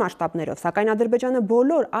 Փոքր մասշտաբներով, սակայն Ադրբեջանը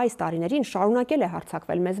բոլոր այս տարիներին շարունակել է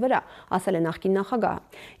հարձակվել մեզ վրա, ասել է նախկին նախագահը։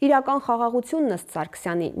 Իրական խաղաղությունն ըստ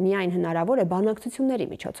Սարգսյանի միայն հնարավոր է բանակցությունների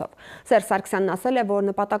միջոցով։ Սերժ Սարգսյանն ասել է, որ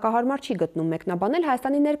նպատակահարմար չի գտնում մեկնաբանել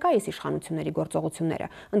Հայաստանի ներկայիս իշխանությունների գործողությունները,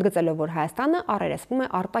 ընդգծելով, որ Հայաստանը առերեսվում է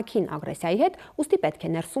արտաքին ագրեսիայի հետ, ուստի պետք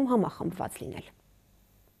է ներսում համախմբված լինել։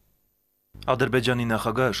 Ադրբեջանի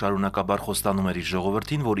նախագահը շարունակաբար խոստանում էր իր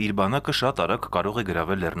ժողովրդին, որ իր բանակը շատ արագ կարող է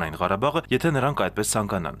գրավել Լեռնային Ղարաբաղը, եթե նրանք այդպես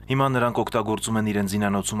ցանկանան։ Հիմա նրանք օգտագործում են իրենց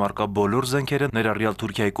զինանոցում առկա բոլոր զենքերը, ներառյալ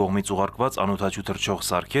Թուրքիայի կողմից ուղարկված անօդաչու թռչող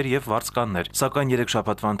սարքեր եւ վարձկաններ, սակայն 3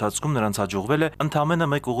 շաբաթվա ընթացքում նրանց հաջողվել է ընդամենը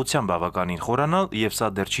մեկ ուղղությամբ բավականին խորանալ, եւ սա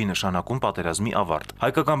դեռ չի նշանակում պատերազմի ավարտ։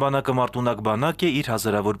 Հայկական բանակը մարտունակ բանակ է, իր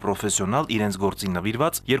հազարավոր պրոֆեսիոնալ, իրենց գործին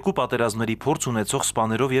նվիրված, 2 պատերազմների փորձ ունեցող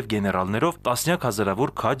սպաներով եւ գեներալներով, տասնյակ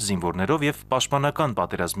հազարավոր քաջ զինվորներով եւ պաշտպանական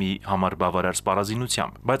պատերազմի համար բավարար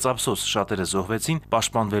սպառազինությամբ, բայց ափսոս շատերը զոհվեցին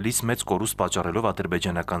պաշտպանվելիս մեծ կորուստ պատճառելով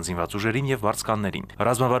ադրբեջանական զինված ուժերին եւ վարձկաններին։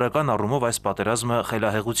 Ռազմավարական առումով այս պատերազմը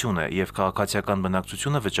խելահեղություն է եւ քաղաքացիական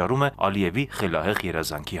բնակչությունը վճարում է Ալիևի խելահեղ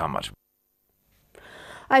երազանքի համար։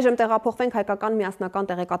 Այժմ տեղափոխվենք հայկական միասնական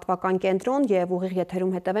տեղեկատվական կենտրոն եւ ուղիղ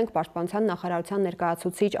եթերում հետևենք Պաշտպանության նախարարության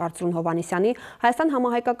ներկայացուցիչ Արծրուն Հովհաննիսյանի, Հայաստան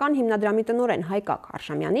համահայկական հիմնադրամի տնօրեն Հայկակ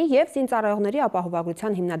Արշամյանի եւ Զինծառայողների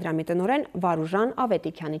ապահովագրության հիմնադրամի տնօրեն Վարուժան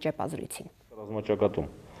Ավետիքյանի ճեպազրույցին։ Ռազմաճակատում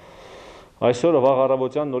այսօր վաղ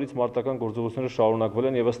առավոտյան նորից մարտական գործողությունները շարունակվել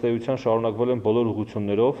են եւ ըստ էության շարունակվել են բոլոր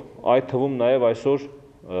ուղղություններով, այդ թվում նաեւ այսօր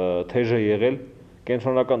թեժ է եղել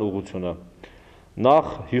կենտրոնական ուղղությունը։ Նախ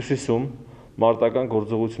հյուսիսում մարտական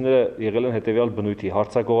գործողությունները եղել են հետևյալ բնույթի,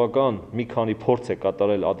 հարձակողական մի քանի փորձ է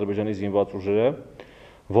կատարել Ադրբեջանի զինված ուժերը,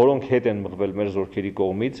 որոնք հետ են մղվել մեր զորքերի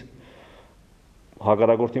կողմից,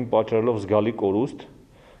 հակառակորդին պատճառելով զգալի կորուստ,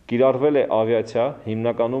 կիրառվել է ավիացիա,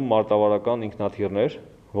 հիմնականում մարտավարական ինքնաթիռներ,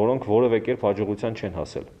 որոնք որևէ կերպ հաջողության չեն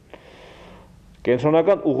հասել։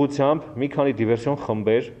 Կենտրոնական ուղղությամբ մի քանի դիվերսիոն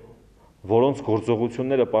խմբեր, որոնց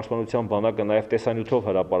գործողությունները պաշտպանության բանակը նաև տեսանյութով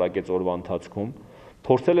հրապարակեց օրվա ընթացքում,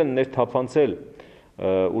 փորձել են ներթափանցել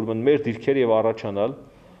ուրեմն մեր դիրքերը եւ առաջանալ,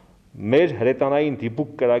 մեր հրետանային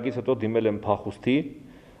դիպուկ կրակից հետո դիմել են փախուստի,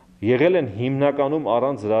 եղել են հիմնականում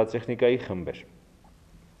առանց զրահատեխնիկայի խմբեր։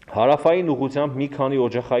 Հարավային ուղղությամբ մի քանի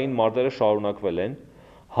օջախային մարտերը շարունակվել են,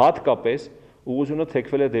 հատկապես ուղղությունը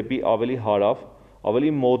թեքվել է դեպի ավելի հարավ,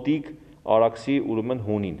 ավելի մոտիկ Արաքսի ուրեմն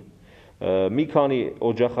հունին։ Մի քանի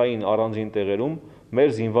օջախային առանձին տեղերում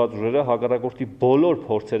մեր զինված ուժերը հակառակորդի բոլոր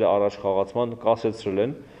փորձերը առաջ խաղացման կասեցրել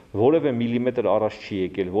են, որևէ միլիմետր առաջ չի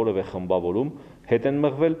եկել որևէ խմբավորում, հետ են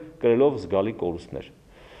մղվել կրելով զգալի կորուստներ։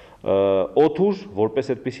 Օդուժ,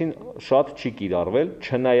 որպես այդպեսին շատ չի կիրառվել,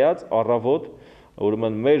 չնայած առավոտ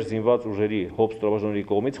ուրեմն մեր զինված ուժերի հոբ ստորաբաժանումների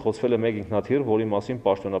կողմից խոցվել է մեկ ինքնաթիռ, որի մասին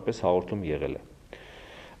պաշտոնապես հաղորդում եղել է։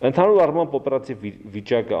 Ընդհանուր առմամբ օպերատիվ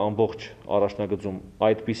վիճակը ամբողջ առաջնագծում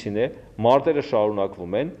այդպիսին է, մարտերը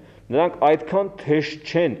շարունակվում են, նրանք այդքան թեժ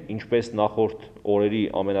չեն, ինչպես նախորդ օրերի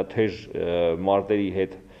ամենաթեժ մարտերի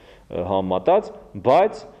հետ համեմատած,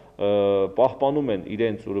 բայց պահպանում են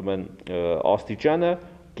իրենց ուրեմն աստիճանը,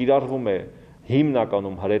 կիրառվում է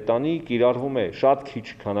հիմնականում հրետանի, կիրառվում է շատ քիչ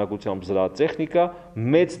քանակությամբ զրահատեխնիկա,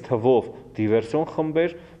 մեծ թվով դիվերսիոն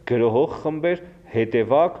խմբեր, գրոհող խմբեր,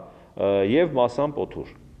 հետևակ եւ մասամբ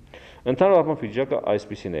օդուժ։ Ընդհանուր առմամբ վիճակը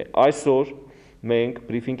այսպիսին է։ Այսօր մենք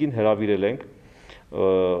բրիֆինգին հրավիրել ենք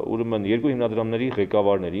ուրեմն երկու հիմնադրամների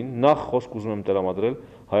ղեկավարներին, նախ խոսք ուզում եմ տրամադրել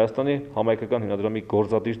Հայաստանի համայնքական հիմնադրամի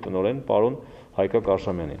գործադիր տնօրեն պարոն Հայկակ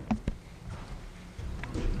Արշամյանին։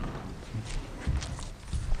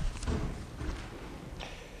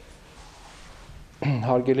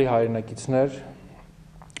 Հարգելի հայրենակիցներ,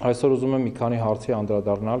 այսօր ուզում եմ մի քանի հարցի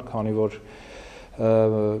անդրադառնալ, քանի որ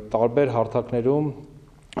տարբեր հարթակներում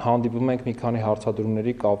հանդիպում ենք մի քանի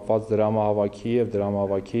հարցադրումների կապված դրամահավաքի եւ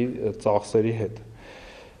դրամահավաքի ծախսերի հետ։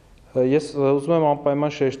 Ես ուզում եմ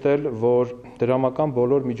անպայման շեշտել, որ դրամական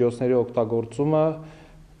բոլոր միջոցների օգտագործումը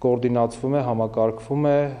կոորդինացվում է, համակարգվում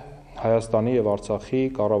է Հայաստանի եւ Արցախի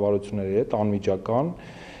կառավարությունների հետ անմիջական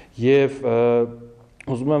եւ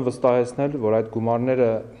ուզում եմ վստահեցնել, որ այդ գումարները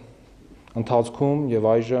ընթացքում եւ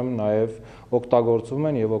այժմ նաեւ օգտագործվում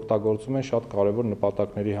են եւ օգտագործվում են շատ կարեւոր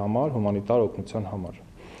նպատակների համար, հումանիտար օգնության համար։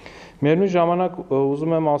 Միևնույն ժամանակ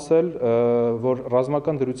ուզում եմ ասել, որ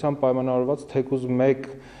ռազմական դրությամբ պայմանավորված թեկուզ մեկ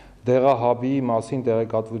դեղահաբի մասին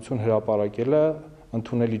տեղեկատվություն հրապարակելը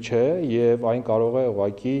ընդունելի չէ եւ այն կարող է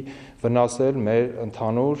ուղղակի վնասել մեր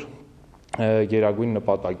ընդհանուր գերագույն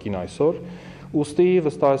նպատակին այսօր։ Ուստի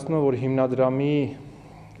վստահեցնում եմ, որ հիմնադրամի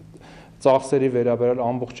ծախսերի վերաբերյալ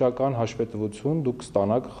ամբողջական հաշվետվություն դուք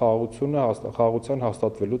կստանաք խաղաղության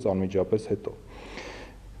հաստատվելուց անմիջապես հետո։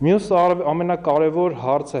 Մյուս ամենակարևոր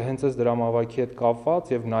հարցը հենց այս դրամահավաքի հետ կապված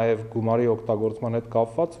եւ նաեւ գումարի օգտագործման հետ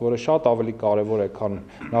կապված, որը շատ ավելի կարևոր է, քան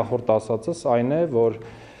նախորդ ասածս, այն է, որ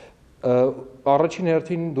առաջին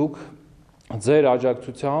հերթին դուք ձեր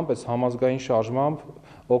աջակցությամբ, այս համազգային շարժմամբ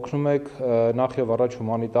օգնում եք նախ եւ առաջ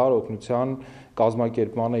հումանիտար օգնության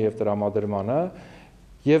կազմակերպմանը եւ տրամադրմանը,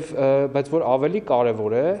 եւ բայց որ ավելի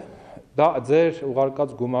կարևոր է, դա ձեր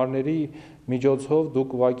ուղարկած գումարների միջոցով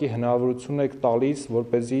դուք ուղղակի հնարավորություն եք տալիս,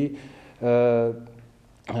 որպեսզի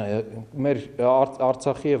մեր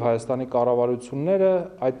Արցախի եւ Հայաստանի կառավարությունները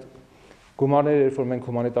այդ գումարները, երբ որ մենք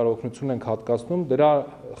հումանիտար օգնություն ենք հատկացնում, դրա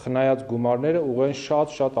խնայած գումարները ուղղեն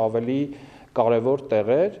շատ ավելի կարևոր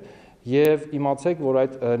տեղեր եւ իմացեք, որ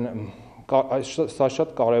սա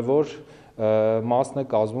շատ կարևոր մասն է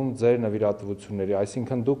կազմում ձեր նվիրատվությունների,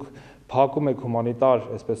 այսինքն դուք փակում եք հումանիտար,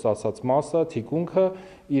 այսպես ասած, մասը, թիկունքը,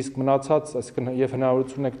 իսկ մնացած, այսինքն եւ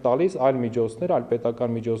հնարավորություն եք տալիս այլ միջոցներ, այլ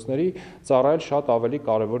պետական միջոցների ծառայել շատ ավելի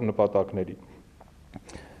կարևոր նպատակների։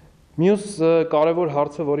 Մյուս կարևոր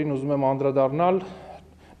հարցը, որին ուզում եմ անդրադառնալ,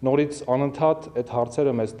 նորից անընդհատ այդ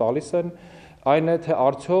հարցերը մեզ տալիս են, այն է, թե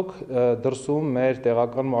արդյոք դրսում մեր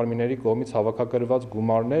տեղական մարմինների կողմից հավաքագրված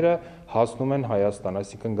գումարները հասնում են Հայաստան,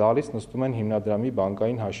 այսինքն գալիս նստում են հիմնադրամի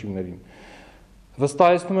բանկային հաշիվներին։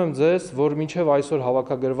 Վստահեցնում եմ ձեզ, որ մինչև այսօր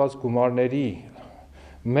հավաքագրված գումարների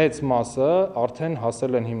մեծ մասը արդեն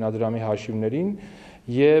հասել են հիմնադրամի հաշիվներին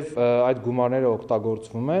եւ այդ գումարները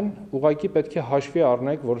օգտագործվում են, ուղղակի պետք է հաշվի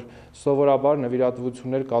առնեք, որ սովորաբար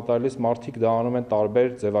նվիրատվություններ կատարելիս մարդիկ դա անում են տարբեր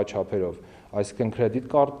ձևաչափերով, այսինքն կրեդիտ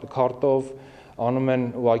քարտով, անում են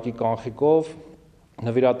ուղղակի կանխիկով,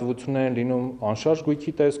 նվիրատվություններ են լինում անշարժ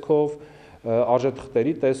գույքի տեսքով,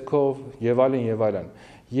 արժեթղթերի տեսքով եւ այլն։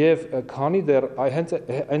 Եվ քանի դեռ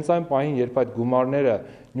հենց այն պահին, երբ այդ գումարները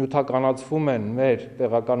նյութականացվում են մեր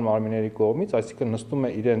տեղական մարմինների կողմից, այսինքն նստում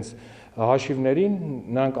է իրենց հաշիվներին,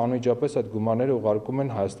 նրանք անմիջապես այդ գումարները ուղարկում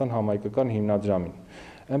են Հայաստան համահայկական հիմնադրամին։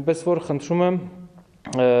 Այնպես որ խնդրում եմ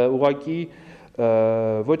ուղղակի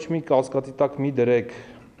ոչ մի կասկածի տակ մի դրեք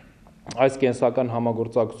այս կենսական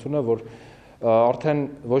համագործակցությունը, որ արդեն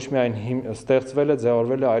ոչ միայն ստեղծվել է,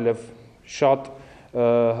 ձևավորվել է, այլև շատ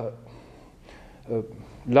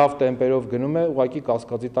լավ տեմպերով գնում է, ուղղակի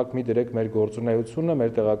կասկածի տակ մի դրեք մեր գործունեությունը,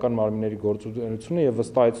 մեր տեղական մարմինների գործունեությունը եւ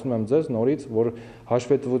վստահեցնում եմ ձեզ նորից, որ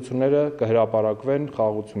հաշվետվությունները կհրապարակվեն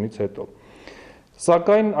խաղաղությունից հետո։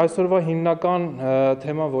 Սակայն այսօրվա հիմնական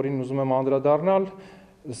թեման, որին ուզում եմ անդրադառնալ,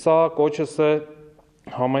 սա կոչս է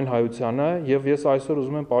համայն հայությանը եւ ես այսօր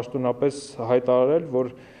ուզում եմ պաշտոնապես հայտարարել,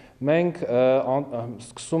 որ մենք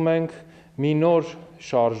սկսում ենք մի նոր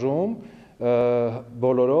շարժում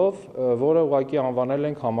բոլորով, որը ուղղակի անվանել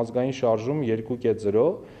ենք համազգային շարժում 2.0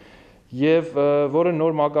 եւ որը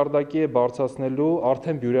նոր մակարդակի է բարձրացնելու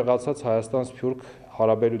արդեն բյուրեղացած Հայաստան-Սփյուռք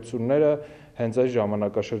հարաբերությունները հենց այս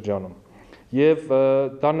ժամանակաշրջանում։ Եվ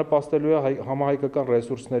դա նպաստելու է համահայկական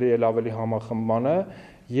ռեսուրսների ել ավելի համախմբմանը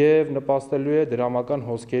եւ նպաստելու է դրամական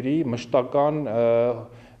հոսքերի մշտական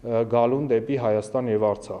գալուն դեպի Հայաստան եւ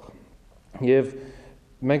Արցախ։ Եվ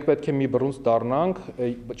մենք պետք է մի բռունց դառնանք,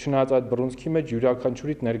 չնայած այդ բռունցքի մեջ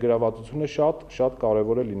յուրաքանչյուրի ներգրավվածությունը շատ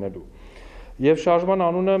կարևոր է լինելու։ Եվ շարժման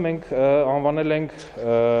անունը մենք անվանել ենք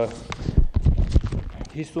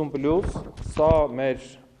 50+, սա մեր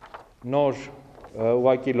նոր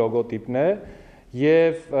ուղղակի լոգոտիպն է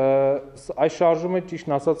եւ այս շարժումը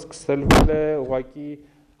ճիշտն ասած սկսվել է ուղղակի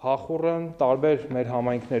հախուռն տարբեր մեր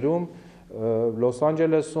համայնքներում, Լոս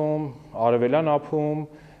Անջելեսում, Արևելյան ափում,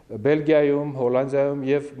 Բելգիայում, Հոլանդիայում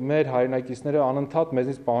եւ մեր հայրենակիցները անընդհատ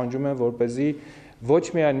մեզնից պահանջում են, որպեսզի ոչ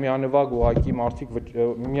միայն միանվագ ուղղակի մարդիկ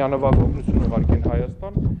միանվագ օգնություն ուղարկեն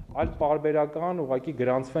Հայաստան, այլ պարբերական ուղղակի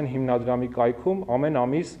գրանցվեն հիմնադրամի կայքում ամեն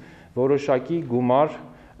ամիս որոշակի գումար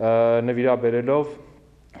նվիրաբերելով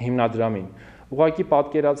հիմնադրամին։ Ուղղակի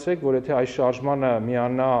պատկերացրեք, որ եթե այս շարժմանը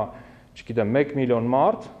միանա, չգիտեմ, 1 միլիոն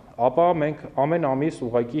մարդ, ապա մենք ամեն ամիս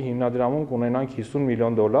ուղղակի հիմնադրամում կունենանք $50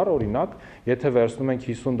 միլիոն, օրինակ, եթե վերցնում ենք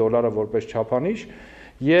 $50 որպես չափանիշ,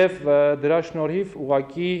 եւ դրա շնորհիվ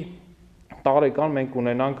ուղղակի տարեկան մենք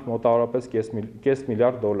ունենանք մոտավորապես $0.5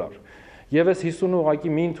 միլիարդ։ Եվ այս 50-ը ուղղակի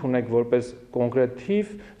մի ընդունեք որպես կոնկրետ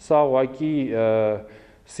թիվ, սա ուղղակի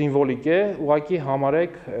սիմվոլիկ է, ուղղակի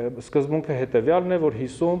համարեք սկզբունքը հետեւյալն է, որ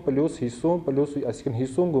 50 + 50 +, այսինքն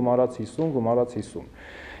 50 գումարած 50 գումարած 50։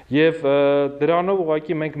 Եվ դրանով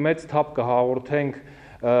ուղղակի մենք մեծ թափ կհաղորդենք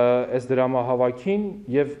այս դրամահավաքին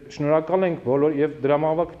եւ շնորհակալ ենք բոլոր եւ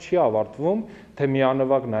դրամահավաքը չի ավարտվում, թե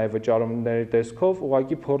միանվագ նաեւ վճարումների տեսքով,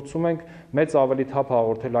 ուղղակի փորձում ենք մեծ ավելի թափ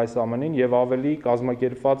հաղորդել այս ամենին եւ ավելի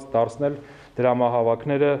կազմակերպված դարձնել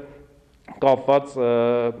դրամահավաքները կապված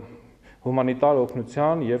հումանիտար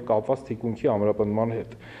օգնության եւ կապված թիկունքի ամրապնդման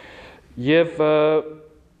հետ։ Եվ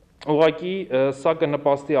ուղղակի սա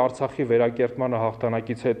կնպաստի Արցախի վերակերտմանը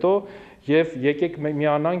հաղթանակից հետո եւ եկեք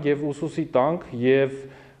միանանք եւ ուսուսի տանք եւ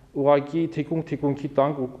ուղղակի թիկունքի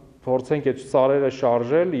տանք ու փորձենք այդ սարերը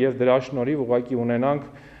շարժել եւ դրա շնորհիվ ուղղակի ունենանք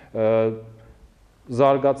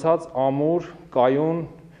զարգացած ամուր կայուն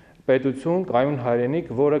պետություն, կայուն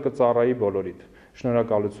հայրենիք, որը կծառայի բոլորիդ։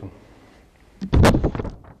 Շնորհակալություն։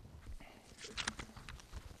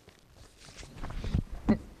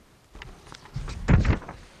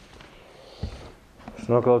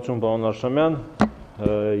 Շնորհակալություն պարոն Արշամյան,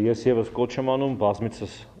 ես եւս կոչ եմ անում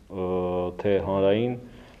բազմիցս թե հանրային,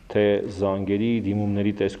 թե զանգերի,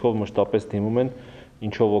 դիմումների տեսքով մշտապես դիմում են,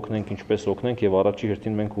 ինչով օգնենք, ինչպես օգնենք եւ առաջի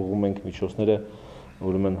հերթին մենք ուղղում ենք միջոցները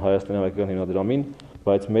ուրեմն Հայաստանի Հավաքական Հիմնադրամին,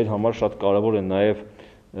 բայց մեր համար շատ կարեւոր է նաեւ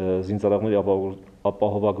զինծառայողների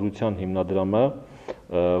ապահովագրության հիմնադրամը,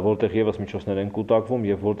 որտեղ եւս միջոցներ են կուտակվում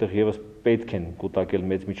եւ որտեղ եւս պետք են կուտակել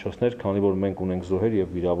մեծ միջոցներ, քանի որ մենք ունենք զոհեր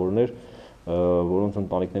եւ վիրավորներ, որոնց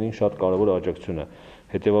ընտանիքներին շատ կարևոր աջակցություն է։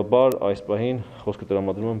 Հետևաբար այս պահին խոսքը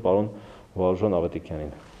տրամադրում եմ պարոն Վարուժան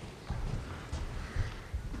Ավետիքյանին։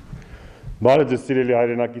 Բարև ձեզ սիրելի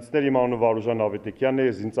հայրենակիցներ, իմ անունը Վարուժան Ավետիքյանն է,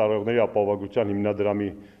 զինծառայողների ապահովագրության հիմնադրամի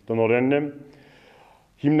տնօրենն եմ։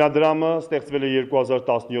 Հիմնադրամը ստեղծվել է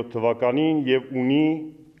 2017 թվականին եւ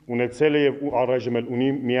ունեցել է եւ առայժմ էլ ունի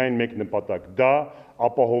միայն մեկ նպատակ՝ դա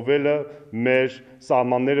ապահովելը մեր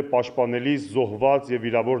սահմանները պաշտպանելիս զոհված եւ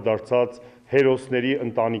վիրավոր դարձած հերոսների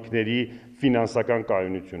ընտանիքների ֆինանսական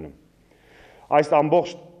կայունությունը։ Այս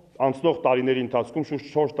ամբողջ անցնող տարիների ընթացքում, շուրջ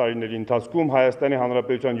 4 տարիների ընթացքում Հայաստանի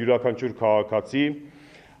Հանրապետության յուրաքանչյուր քաղաքացի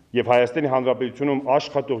եւ Հայաստանի Հանրապետությունում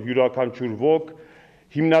աշխատող յուրաքանչյուր ոք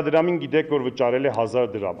հիմնադրամին գիտեք, որ վճարել է 1000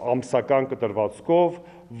 դրամ ամսական կտրվածքով,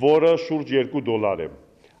 որը շուրջ $2 է։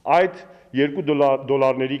 Այդ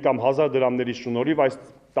 $2 կամ 1000 դրամների շնորհիվ այս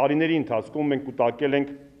տարիների ընթացքում մենք կուտակել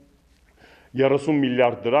ենք 30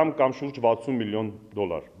 միլիարդ դրամ կամ շուրջ $60 միլիոն,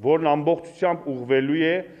 որն ամբողջությամբ ուղղվելու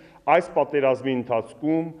է այս պատերազմի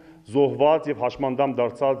ընթացքում զոհված եւ հաշմանդամ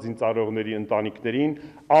դարձած զինծառայողների ընտանիքներին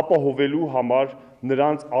ապահովելու համար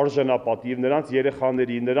նրանց արժանապատիվ, նրանց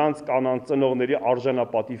երեխաների, նրանց կանանց ծնողների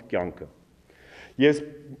արժանապատիվ կյանքը։ Ես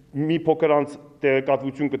մի փոքր անց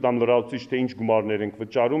տեղեկատվություն կտամ լրացուցիչ, թե ինչ գումարներ ենք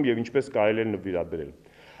վճարում եւ ինչպես կարելի է նվիրաբերել։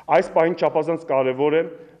 Այս պահին չափազանց կարեւոր է,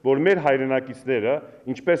 որ մեր հայրենակիցները,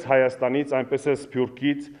 ինչպես Հայաստանից, այնպես էլ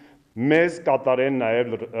Սփյուռքից, մեզ կատարեն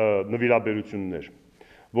նաեւ նվիրաբերություններ,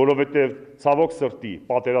 որովհետեւ ցավոք սրտի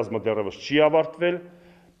պատերազմը դեռևս չի ավարտվել,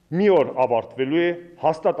 մի օր ավարտվելու է,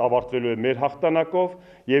 հաստատ ավարտվելու է մեր հաղթանակով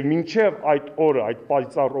եւ մինչեւ այդ օրը, այդ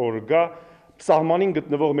պայծառ օրը գա, սահմանին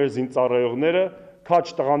գտնվող մեր զինծառայողները,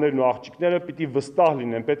 քաջ տղաներն ու աղջիկները պիտի վստահ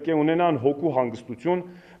լինեն, պետք է ունենան հոգու հանգստություն,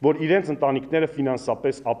 որ իրենց ընտանիքները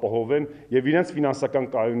ֆինանսապես ապահովեն եւ իրենց ֆինանսական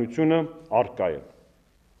կայունությունը առկա է։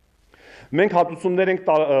 Մենք հատուցումներ ենք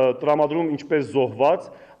տրամադրում ինչպես զոհված,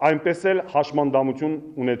 այնպես էլ հաշմանդամություն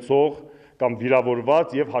ունեցող կամ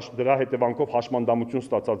վիրավորված եւ դրա հետևանքով հաշմանդամություն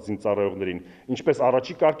ստացած զինծառայողներին, ինչպես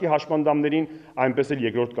առաջի կարգի հաշմանդամներին, այնպես էլ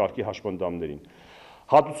երկրորդ կարգի հաշմանդամներին։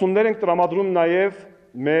 Հատուցումներ ենք տրամադրում նաեւ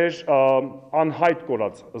մեր անհայտ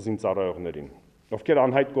կորած զինծառայողներին, ովքեր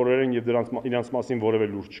անհայտ կորել են եւ իրենց մասին որևէ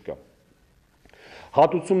լուր չկա։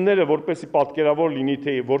 Հատուցումները, որպեսզի պատկերավոր լինի,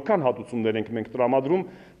 թե որքան հատուցումներ ենք մենք տրամադրում,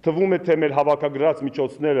 թվում է, թե մեր հավաքագրած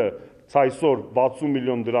միջոցները այսօր 60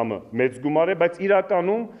 միլիոն դրամը մեծ գումար է, բայց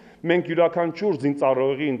իրականում մենք յուրաքանչյուր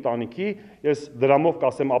զինծառայողի ընտանիքի, ես դրամով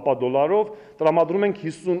կասեմ ապա դոլարով, տրամադրում ենք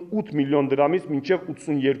 58 միլիոն դրամից մինչև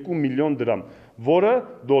 82 միլիոն դրամ, որը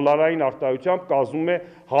դոլարային արտահայտությամբ կազմում է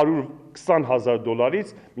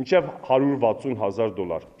 $120,000-ից մինչև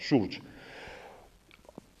 $160,000 շուրջ։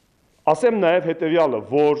 Ասեմ նաև հետևյալը,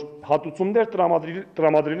 որ հատուցումներ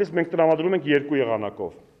տրամադրելիս մենք տրամադրում ենք երկու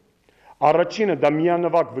եղանակով։ Առաջինը դա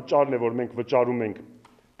միանվագ վճարն է, որ մենք վճարում ենք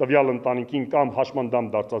տվյալ ընտանիքին կամ հաշմանդամ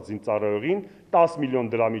դարձած զինծառայողին 10 միլիոն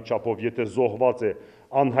դրամի չափով, եթե զոհված է,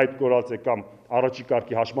 անհայտ կորած է կամ առաջի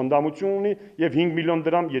կարգի հաշմանդամություն ունի, եւ 5 միլիոն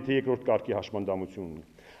դրամ, եթե երկրորդ կարգի հաշմանդամություն ունի։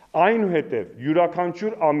 Այնուհետև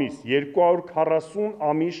յուրաքանչյուր ամիս 240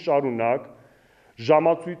 ամիս շարունակ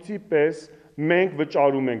ժամացույցի պես մենք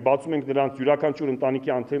վճարում ենք, բացում ենք նրանց յուրաքանչյուր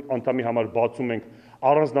ընտանիքի անդամի համար բացում ենք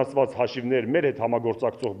առանձնացված հաշիվներ մեր հետ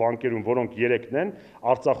համագործակցող բանկերում, որոնք 3-ն են,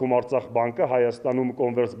 Արցախում Արցախ բանկը, Հայաստանում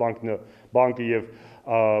Կոնվերս բանկը եւ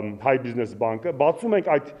Հայ բիզնես բանկը, բացում ենք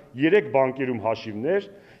այդ 3 բանկերում հաշիվներ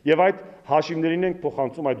եւ այդ հաշիվներին ենք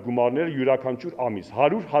փոխանցում այդ գումարները յուրաքանչյուր ամիս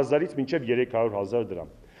 100,000-ից մինչեւ 300,000 դրամ։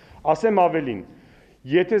 Ասեմ ավելին,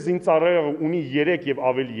 եթե զինծառայողը ունի 3 եւ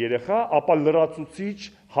ավելի երեխա, ապա լրացուցիչ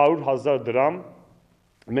 100,000 դրամ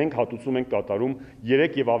մենք հատուցում ենք կատարում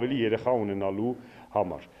 3 եւ ավելի երեխա ունենալու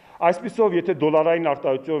համար։ Այսպիսով, եթե դոլարային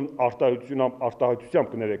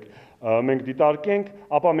արտահայտությամբ կներեք, մենք դիտարկենք,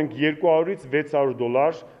 ապա մենք $200-ից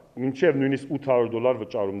 $600, մինչև նույնիսկ $800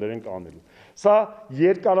 վճարումներ ենք անելու։ Սա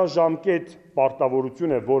երկարաժամկետ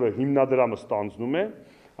պարտավորություն է, որը հիմնադրամը ստանձնում է,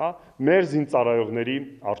 մեր զինծառայողների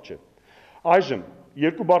առջև։ Այժմ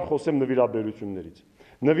երկու բառ խոսեմ նվիրաբերություններից։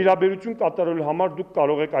 Նվիրաբերություն կատարելու համար դուք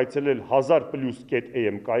կարող եք այցելել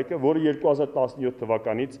 1000+.am կայքը, որը 2017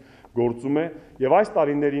 թվականից գործում է եւ այս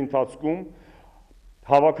տարիների ընթացքում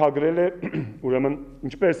հավաքագրել է ուրեմն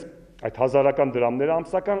ինչպես այդ հազարական դրամները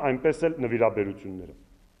ամսական, այնպես էլ նվիրաբերությունները։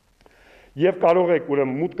 Եվ կարող եք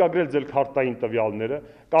ուրեմն մուտքագրել ձեր քարտային տվյալները,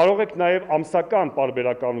 կարող եք նաև ամսական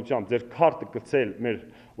պարբերականությամբ ձեր քարտը գցել մեր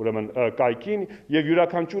ուրեմն կայքին եւ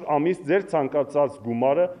յուրաքանչյուր ամիս ձեր ցանկացած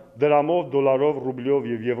գումարը դրամով, դոլարով, ռուբլյով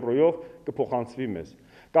եւ եվրոյով կփոխանցվի մեզ։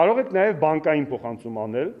 Կարող եք նաև բանկային փոխանցում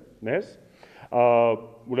անել մեզ,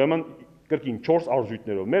 ուրեմն կրկին 4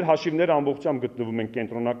 արժույթներով։ Մեր հաշիվները ամբողջությամբ գտնվում են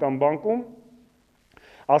կենտրոնական բանկում։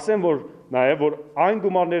 Ասեմ, որ նաև որ այն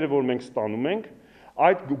գումարները, որ մենք ստանում ենք,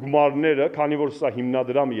 այդ գումարները, քանի որ սա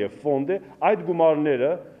հիմնադրամ եւ ֆոնդ է, այդ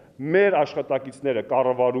գումարները մեր աշխատակիցները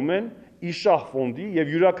կառավարում են իշահ ֆոնդի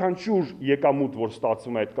եւ յուրաքանչյուր եկամուտ, որ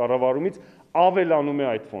ստացվում է այդ կառավարումից, ավելանում է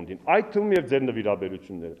այդ ֆոնդին, այդ թվում եւ ձեր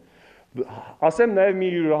նվիրաբերությունները։ Ասեմ նաև մի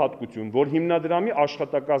յուրահատկություն, որ հիմնադրամի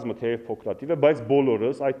աշխատակազմը թեև փոքրաթիվ է, բայց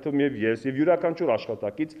բոլորս, այդ թվում եւ ես եւ յուրաքանչյուր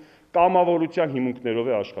աշխատակից կամավորության հիմունքներով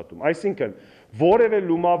է աշխատում։ Այսինքն, որևէ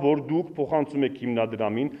լումա, որ դուք փոխանցում եք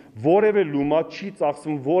հիմնադրամին, որևէ լումա չի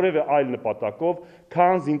ծախսվում որևէ այլ նպատակով,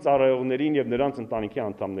 քան զինծառայողներին եւ նրանց ընտանիքի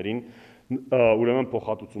անդամներին ուրեմն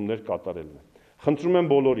փոխհատուցումներ կատարելն է։ Խնդրում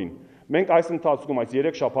եմ բոլորին, մենք այս ընթացքում, այս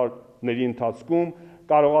 3 շաբաթների ընթացքում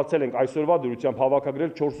կարողացել ենք այսօրվա դրությամբ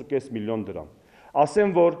հավաքագրել 4.5 միլիոն դրամ։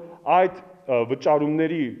 Ասեմ, որ այդ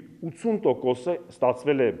վճարումների 80%-ը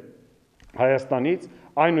ստացվել է Հայաստանից,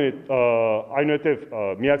 այնուհետև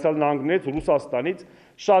Միացյալ Նահանգներից, Ռուսաստանից,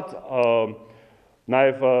 շատ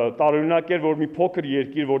նաև տարօրինակ էր, որ մի փոքր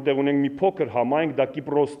երկիր, որտեղ ունենք մի փոքր համայնք, դա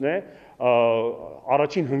Կիպրոսն է,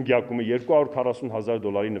 առաջին հնգյակումը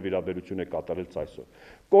 $240,000 նվիրաբերություն է կատարել այսօր։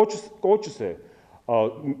 Կոչս է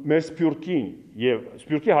մեր Սփյուռքին եւ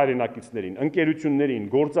Սփյուռքի հայրենակիցներին, ընկերություններին,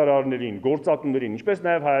 գործարարներին, գործատուներին, ինչպես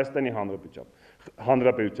նաեւ Հայաստանի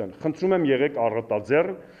Հանրապետության, խնդրում եմ եղեք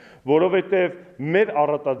առատաձեռն, որովհետեւ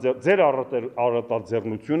ձեր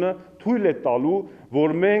առատաձեռնությունը թույլ է տալու,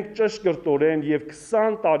 որ մենք ճշգրտորեն եւ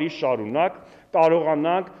 20 տարի շարունակ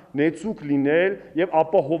կարողանանք նեցուկ լինել եւ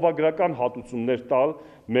ապահովագրական հատուցումներ տալ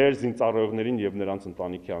մեր զինծառայողներին եւ նրանց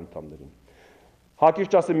ընտանիքի անդամներին։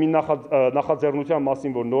 Հակիրճ ասեմ մի նախաձեռնության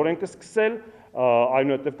մասին, որ նոր ենք սկսել,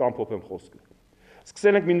 այնուհետև կամփոփեմ խոսքը։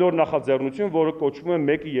 Սկսել ենք մի նոր նախաձեռնություն, որը կոչվում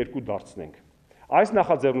է 1-2 դարձնենք։ Այս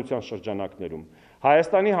նախաձեռնության շրջանակներում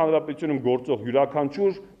Հայաստանի Հանրապետությունում գործող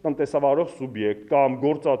յուրաքանչյուր տնտեսավարող սուբյեկտ կամ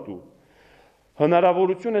գործատու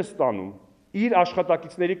հնարավորություն է ստանում իր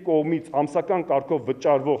աշխատակիցների կողմից ամսական կարգով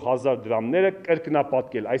վճարվող 1000 դրամները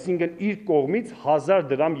կրկնապատկել, այսինքն իր կողմից 1000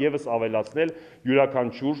 դրամ եւս ավելացնել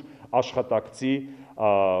յուրաքանչյուր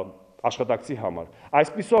աշխատակցի համար։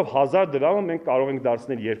 Այսպիսով 1000 դրամը մենք կարող ենք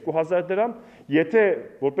դարձնել 2000 դրամ, եթե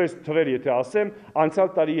որպես թվեր եթե ասեմ, անցյալ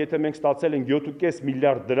տարի եթե մենք ստացել ենք 7.5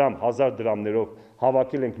 միլիարդ դրամ 1000 դրամներով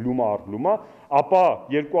հավաքել ենք լումա առ լումա, ապա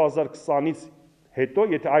 2020-ից հետո,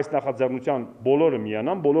 եթե այս նախաձեռնության բոլորը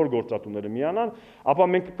միանան, բոլոր գործատուները միանան, ապա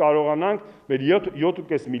մենք կարողանանք մեր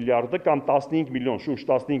 7.5 միլիարդը կամ 15 միլիոն, շուրջ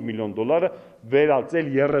 15 միլիոն դոլարը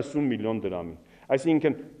վերածել 30 միլիոն դրամի։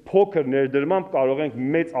 Այսինքն փոքր ներդրմամբ կարող ենք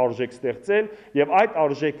մեծ արժեք ստեղծել եւ այդ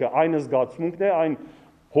արժեքը այն զգացմունքն է, այն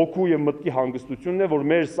հոգու եւ մտքի հանգստությունն է, որ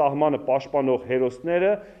մեր սահմանը պաշտպանող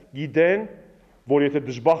հերոսները գիտեն, որ եթե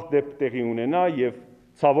դժբախտ դեպք տեղի ունենա եւ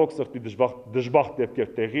ցավոք սրտի դժբախտ դեպքեր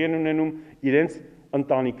տեղի են ունենում, իրենց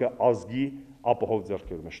ընտանիքը ազգի ապահով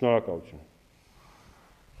ձեռքերում է։ Շնորհակալություն։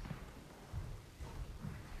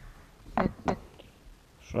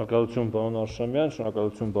 Շնորհակալություն պարոն Արշամյան,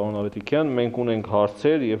 շնորհակալություն պարոն Ավետիքյան։ Մենք ունենք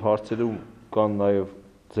հարցեր եւ հարցերում կան նաեւ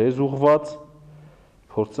ձեզ ուղված,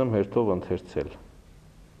 փորձեմ հերթով ընթերցել։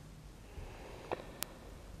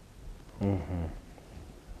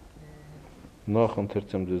 Նախ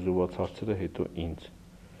ընթերցեմ ձեզ ուղված հարցերը, հետո ինձ։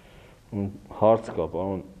 Հարց կա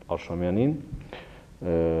պարոն Արշամյանին,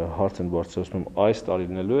 հարց են բարձրացնում, այս տարի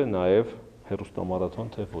լինելու է նաև հեռուստամարաթոն,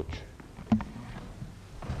 թե ոչ։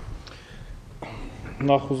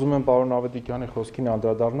 Նախ ուզում եմ պարոն Ավետիքյանի խոսքին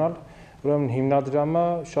անդրադառնալ, ուրեմն հիմնադրամը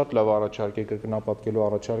շատ լավ առաջարկ է կրկնապատկելու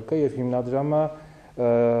առաջարկը եւ հիմնադրամը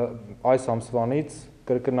այս ամսվանից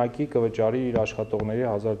կրկնակի կվճարի իր աշխատողների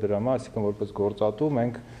 1000 դրամը, այսինքն որպես գործատու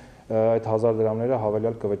մենք այդ 1000 դրամները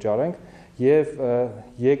հավելյալ կվճարենք եւ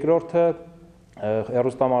երկրորդը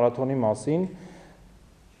հեռուստամարաթոնի մասին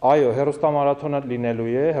այո հեռուստամարաթոնը լինելու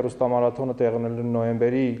է հեռուստամարաթոնը տեղի ունենալու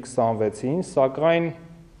նոյեմբերի 26-ին սակայն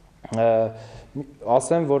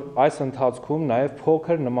ասեմ որ այս ընթացքում նաեւ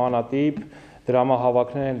փոքր նմանատիպ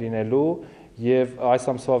դրամահավաքներ են լինելու եւ այս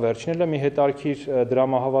ամսվա վերջին էլ մի հետարքիր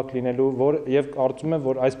դրամահավաք լինելու որ եւ կարծում եմ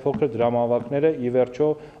որ այս փոքր դրամահավաքները ի վերջո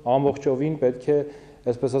ամբողջովին պետք է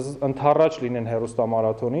այսպես ասած ընդառաջ լինեն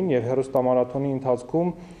հեռուստամարաթոնին եւ հեռուստամարաթոնի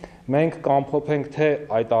ընթացքում մենք կամփոփենք թե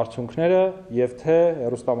այդ արդյունքները եւ թե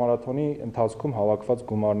հերոստամարաթոնի ընթացքում հավաքված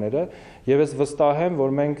գումարները եւ ես վստահ եմ,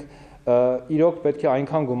 որ մենք իրոք պետք է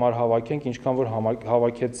այնքան գումար հավաքենք, ինչքան որ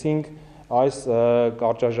հավաքեցինք այս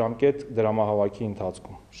կարճաժամկետ դրամահավաքի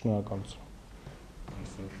ընթացքում։ Շնորհակալություն։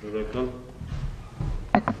 Շնորհակալ։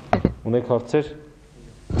 Ունեք հարցեր։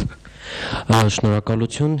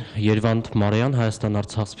 Շնորհակալություն, Երվանդ Մարյան,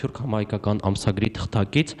 Հայաստան-Արցախ սփյուռք համայնքական ամսագրի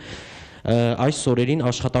թղթակից։ Այս օրերին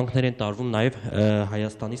աշխատանքներ են տարվում նաև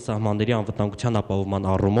Հայաստանի սահմանների անվտանգության ապահովման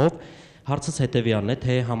առումով։ Հարցս հետևյալն է,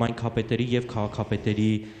 թե համայնքապետերի եւ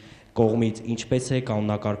քաղաքապետերի կողմից ինչպես է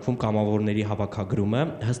կանոնակարգվում կամավորների հավաքագրումը,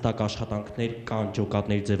 հստակ աշխատանքներ կան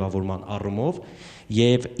ջոկատների ձևավորման առումով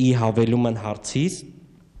եւ ի հավելումն հարցից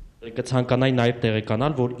կցանկանայի նաև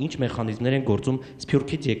տեղեկանալ, որ ինչ մեխանիզմներ են գործում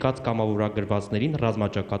Սփյուռքից եկած կամավորագրվածներին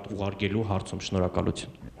ռազմաճակատ ուղարկելու հարցում։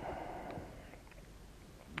 Շնորհակալություն։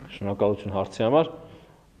 Շնորհակալություն հարցի համար։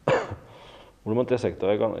 Ուրեմն տեսեք,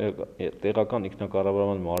 տեղական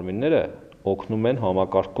ինքնակառավարման մարմինները օգնում են,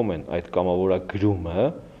 համակարգում են այդ կամավորագրումը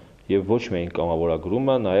եւ ոչ միայն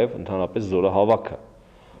կամավորագրումը, նաեւ ընդհանրապես զորահավաքը։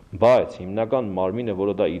 Բայց հիմնական մարմինը,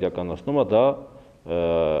 որը դա իրականացնում է, դա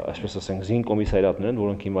այսպես ասենք զինկոմիսարիատներ են,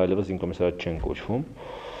 որոնք հիմա այլևս զինկոմիսարիատ չեն կոչվում։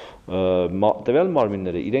 Տվյալ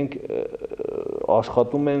մարմինները իրենք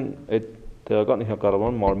աշխատում են այդ տեղական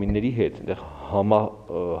ինքնակառավարման մարմինների հետ, այնտեղ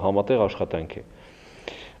համատեղ աշխատանք է։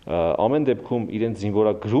 Ամեն դեպքում իրենց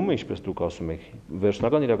զինվորագրումը, ինչպես դուք ասում եք,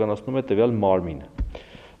 վերջնական իրականացնում է տվյալ մարմինը։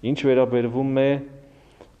 Ինչ վերաբերվում է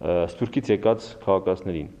Սփյուռքից եկած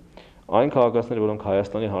քաղաքացիներին, այն քաղաքացիները, որոնք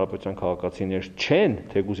Հայաստանի Հանրապետության քաղաքացիներ չեն,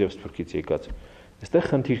 թեկուզ եւ Սփյուռքից եկած, այստեղ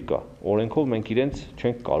խնդիր կա։ Օրենքով մենք իրենց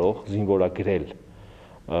չենք կարող զինվորագրել։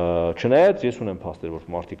 Չնայած ես ունեմ փաստեր, որ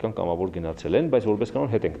մարդիկ կան կամավոր գնացել են, բայց որպես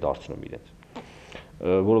կանոն հետ ենք դարձնում իրենց։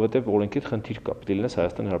 Որովհետև օրենքից խնդիր կա, պետք է լինես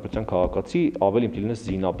Հայաստանի Հանրապետության քաղաքացի, ավելի պետք է լինես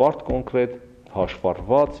զինաբարդ կոնկրետ,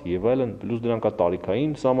 հաշվառված եւ այլն, պլյուս դրանք կա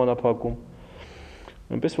տարիքային սահմանափակում։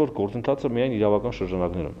 Այնպես որ գործընթացը միայն իրավական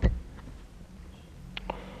շրջանակներում։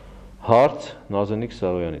 Հարց Նազենիկ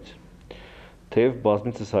Սարոյանից։ Թեև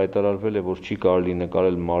բազմիցս հայտարարվել է, որ չի կարելի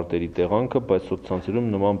նկարել մարտերի տեղանքը, բայց սոցցանցերում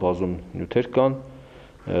նման բազում նյութեր կան,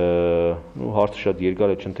 հարցը շատ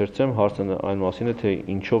երկար է, չընթերցեմ, հարցը այն մասին է, թե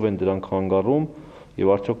ինչով են դրանք խանգարում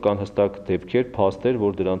եւ արդյոք կան հստակ դեպքեր, փաստեր,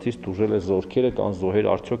 որ դրանցից տուժել է զորքերը կան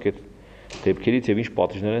զոհեր արդյոք այդ դեպքերից եւ ինչ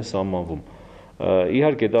պատիժներ են սահմանվում։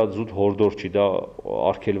 Իհարկե դա զուտ հորդոր չի, դա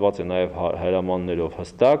արգելված է նաեւ հրամաններով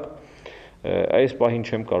հստակ։ Այս պահին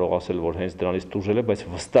չեմ կարող ասել, որ հենց դրանից տուժել է, բայց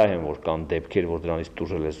վստահ եմ, որ կան դեպքեր, որ դրանից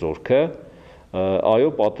տուժել է զորքը։ Այո,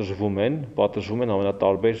 պատժվում են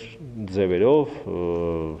ամենատարբեր ձևերով,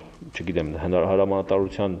 չգիտեմ,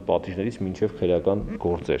 հրամանատարության պատիժներից մինչև քրեական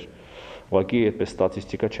գործեր։ Ուղղակի այդպես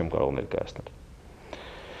ստատիստիկա չեմ կարող ներկայացնել։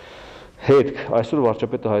 Հետք այսօր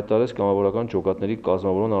վարչապետը հայտարարեց կամավորական ջոկատների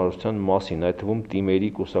կազմավորման անհրաժեշտության մասին, այդ թվում թիմերի,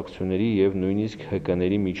 կուսակցությունների եւ նույնիսկ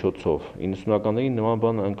ՀԿ-ների միջոցով։ 90-ականներին նման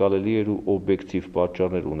բան ընկալելի էր ու օբյեկտիվ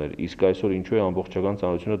պատճառներ ուներ, իսկ այսօր ինչու է ամբողջական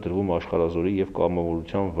ծանրությունը դրվում աշխարհազորի եւ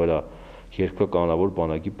կամավորության վրա, երկրի կանոնավոր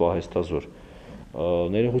բանակի պահեստազոր։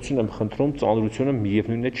 Ներողություն եմ խնդրում, ծանրությունը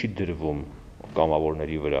միևնույնն է չի դրվում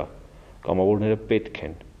կամավորների վրա։ Կամավորները պետք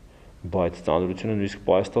են, բայց ծանրությունը նույնիսկ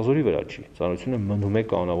պահեստազորի վրա չի, ծանրությունը մնում է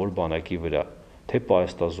կանոնավոր բանակի վրա, թե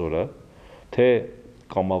պահեստազորը, թե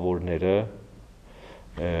կամավորները,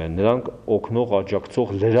 նրանք օգնող,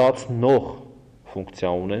 աջակցող, լրացնող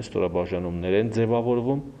ֆունկցիա ունեն, ստորաբաժանումներ են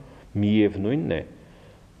ձևավորվում, միևնույնն է,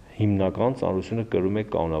 հիմնական ծանրությունը կրում է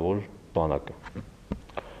կանոնավոր բանակը։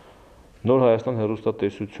 Նոր Հայաստան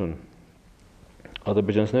հեռուստատեսություն։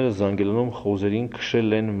 Ադրբեջանցիները Զանգելանում խոզերին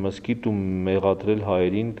քշել են մզկիթ ու մեղադրել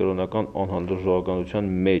հայերին կրոնական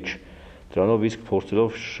անհանդուրժողականության մեջ, դրանով իսկ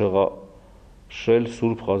փորձելով շղաշել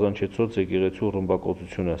Սուրբ Ղազանչեցոց եկեղեցու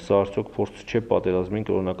ռմբակոծությունը։ Սա արդյոք փորձ չէ պատերազմին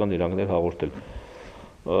կրոնական երանգներ հաղորդել։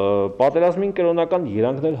 Պատերազմին կրոնական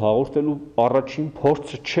երանգներ հաղորդելու առաջին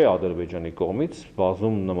փորձը չէ Ադրբեջանի կողմից,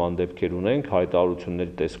 բազում նման դեպքեր ունենք,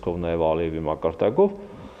 հայտարարությունների տեսքով նաև Ալիևի մակարդակով,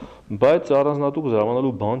 բայց առանձնատուկ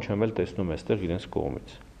զարմանալու բան չեմ էլ տեսնում այստեղ իրենց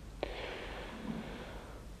կողմից։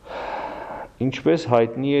 Ինչպես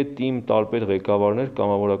հայտնի է, թիմ տարբեր ղեկավարներ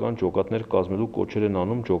կամավորական ջոկատներ կազմելու կոչեր են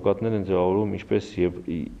անում, ջոկատներ են ձևավորում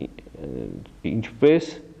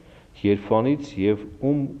ինչպես երբանից եւ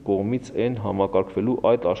ում կողմից են համակարգվելու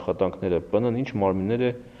այդ աշխատանքները, ՊՆ-ն ինչ մարմիններ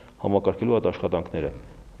է համակարգելու այդ աշխատանքները։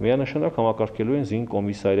 Միանշանակ համակարգելու են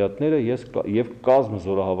զինկոմիսարիատները եւ կազմ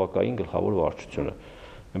զորահավաքային գլխավոր վարչությունը։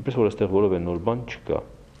 Այնպես որ այստեղ որևէ նոր բան չկա։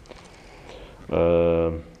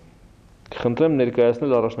 Խնդրեմ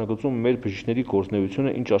ներկայացնել առաջնագծում մեր բժիշկների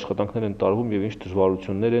գործունեությունը, ինչ աշխատանքներ են տարվում եւ ինչ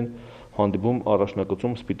դժվարություններ են հանդիպում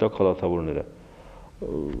առաջնագծում սպիտակ խալաթավորները։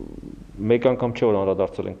 մեկ անգամ չէ որ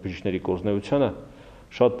անդրադարձել ենք բժիշկների կորզնեությանը,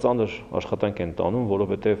 շատ ծանր աշխատանք են տանում,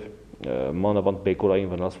 որովհետև մանավանդ բեկորային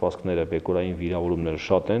վնասվածքները, բեկորային վիրավորումները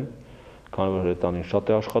շատ են, քանի որ հրետանին շատ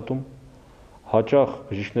է աշխատում։ Հաճախ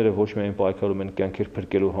բժիշկները ոչ միայն պայքարում են կյանքեր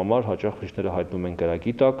փրկելու համար, հաճախ բժիշկները հայտնվում են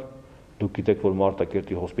կրակի տակ։ Դուք գիտեք, որ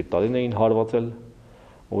Մարտակերտի հոսպիտալին էին հարվածել,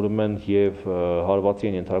 ուրեմն եւ հարվածի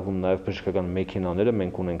են ենթարկվում նաեւ բժշկական մեքենաները,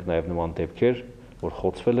 մենք ունենք նաեւ նման դեպքեր, որ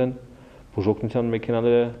խոցվել են։ Բուժօգնության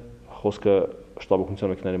մեքենաները, խոսքը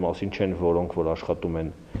շտաբօգնության մեքենաների մասին չեն, որոնք որ աշխատում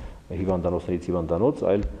են հիվանդանոցներից հիվանդանոց,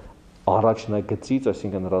 այլ առաջնագծից,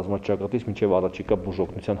 այսինքն ռազմաճակատից մինչև առաջիկա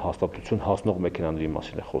բուժօգնության հաստատություն հասնող մեքենաների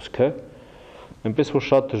մասին է խոսքը։ Այնպես որ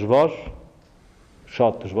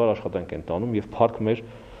շատ դժվար աշխատանք են տանում եւ փառք մեր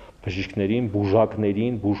բժիշկներին,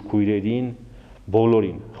 բուժակներին, բուժքույրերին,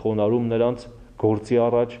 բոլորին, խոնարհում նրանց գործի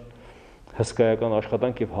առաջ հսկայական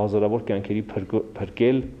աշխատանք եւ հազարավոր կյանքերի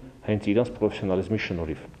փրկել հենց իրենց պրոֆեսիոնալիզմի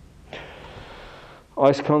շնորհիվ։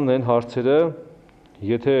 Այսքանն են հարցերը,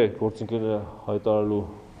 եթե գործընկերները հայտարարելու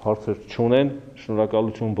հարցեր չունեն,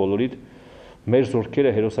 շնորհակալություն բոլորիդ, մեր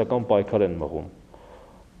զորքերը հերոսական պայքար են մղում,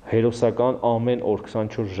 հերոսական ամեն օր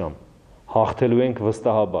 24 ժամ, հաղթելու ենք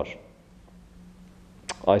վստահաբար,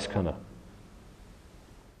 այսքանը։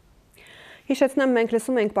 Հիշեցնեմ, մենք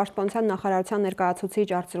լսում ենք Պաշտպանության նախարարության ներկայացուցիչ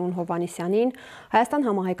Արծրուն Հովհաննիսյանին, Հայաստան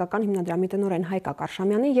համահայկական հիմնադրամի տնօրեն Հայկ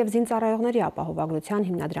Ակարշամյանին եւ Զինծառայողների ապահովագրության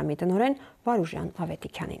հիմնադրամի տնօրեն Վարուժան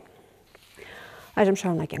Ավետիքյանին։ Այժմ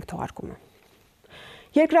շարունակենք թողարկումը։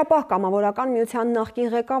 Երկրապահ կամավորական միության նախկին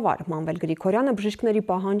ղեկավար Մանվել Գրիգորյանը բժիշկների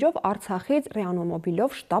պահանջով Արցախից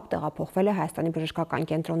ռեանիմոբիլով շտաբ տեղափոխվել է Հայաստանի բժշկական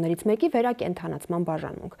կենտրոններից մեկի վերակենդանացման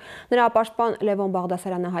բաժանմունք։ Նրա պաշտպան Լևոն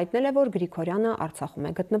Բաղդասարյանը հայտնել է, որ Գրիգորյանը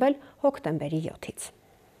Արցախում է գտնվել հոկտեմբերի 7-ից։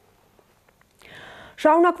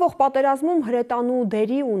 Շարունակվող պատերազմում հրետանու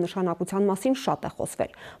դերի ու նշանակության մասին շատ է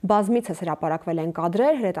խոսվել։ Բազմիցս հրապարակվել են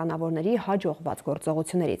կադրեր հրետանավորների հաջողված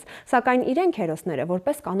գործողություններից, սակայն իրենք հերոսները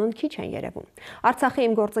որպես կանոն քիչ են երևում։ Արցախի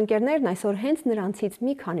իմ գործընկերներն այսօր հենց նրանցից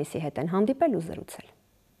մի քանիսի հետ են հանդիպել ու զրուցել։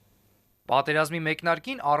 Պատերազմի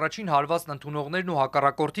մեկնարկին առաջին հարվածն ընդունողներն ու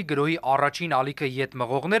հակառակորդի գրոհի առաջին ալիքը յետ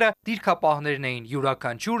մղողները դիրքապահներն էին,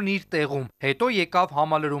 յուրաքանչյուրն իր տեղում, հետո եկավ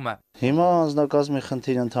համալրումը։ Հիմա անձնակազմի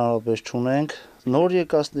խնդիր ընդհանրապես չունենք, նոր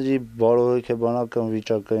եկածների բարոյական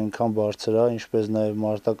վիճակը այնքան բարձր է, ինչպես նաև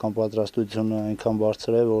մարտական պատրաստությունը այնքան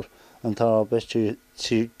բարձր է, որ ընդհանրապես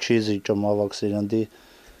չի զիջում ավակ սերնդի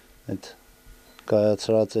այդ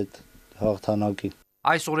կայացրած այդ հաղթանակին։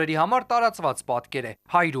 Այս օրերի համար տարածված պատկեր է,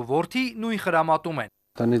 հայր ու որդի նույն խրամատում են։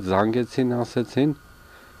 Տնից զանգեցին, ասեցին,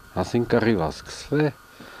 ասին կռիվ ա սկսվել,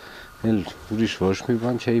 էլ ուրիշ ոչ մի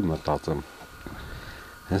բան չէի մտածում։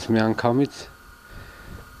 Հենց մի անգամից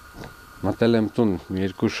մտել եմ տուն,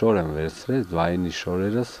 երկու շոր եմ վերցրել, վայնի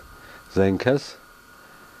շորերս, զենքս,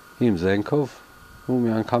 իմ զենքով ու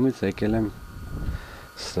մի անգամից եկել եմ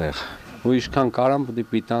ստեղ։ Ու ինչքան կարամ պիտի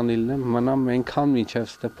պիտան լինեմ, մնամ այնքան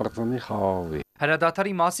մինչև ստե պրծնի խաղաղվի։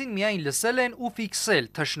 Հրադադարի մասին միայն լսել են ու ֆիքսել,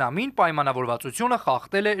 թշնամին պայմանավորվածությունը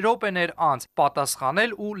խախտել է րոպեներ անց,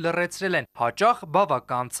 պատասխանել ու լռեցրել են, հաճախ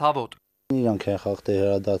բավական ցավոտ։ Իրանք են խախտել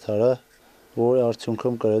հրադադարը, որի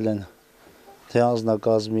արդյունքում կրել են թե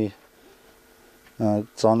անձնակազմի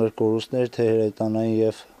ծանր կորուստներ, թե հրետանային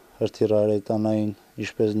եւ հրթիռահրետանային,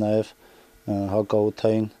 ինչպես նաեւ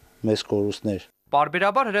հակաօդային մեծ կորուստներ։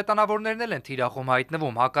 Պարբերաբար հրետանավորներն էլ են թիրախում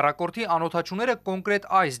հայտնվում, հակառակորդի անօդաչուները կոնկրետ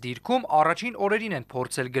այս դիրքում առաջին օրերին են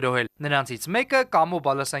փորձել գրոհել։ Նրանցից մեկը Կամո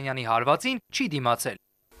Բալասանյանի հարվածին չի դիմացել։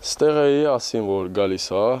 Ստեղ էի ասին, որ գալիս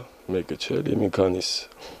է, մեկը չէ, մի քանիս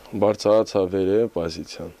բարձրացա վեր է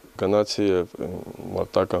պոզիցիան։ Գնացի եւ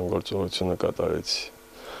մարտական գործողությունը կատարեցի։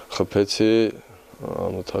 Խփեցի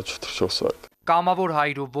անօդաչու թռչող։ Կամավոր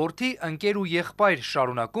հայր ու որդի, ընկեր ու եղբայր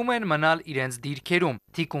շարունակում են մնալ իրենց դիրքերում,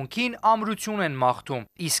 թիկունքին ամրություն են մաղթում,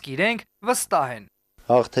 իսկ իրենք վստահ են։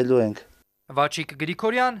 Հաղթելու ենք։ Վաչիկ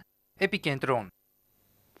Գրիգորյան, Էպիկենտրոն։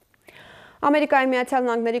 Ամերիկայի Միացյալ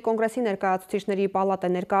Նահանգների կոնգրեսի ներկայացուցիչների պալատ է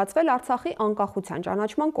ներկայացվել Արցախի անկախության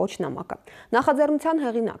ճանաչման կոչնամակը։ Նախաձեռնության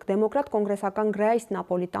հեղինակ դեմոկրատ կոնգրեսական Գրայս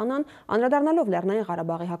Նապոլիտանան անդրադառնալով Լեռնային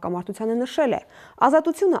Ղարաբաղի հակամարտությանը նշել է.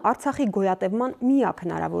 ազատությունը Արցախի գոյատևման միակ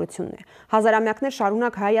հնարավորությունն է։ Հազարամյակներ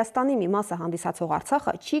շարունակ Հայաստանի մի մասը հանդիսացող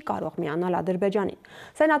Արցախը չի կարող միանալ Ադրբեջանին։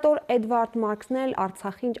 Սենատոր Էդվարդ Մարկսն էլ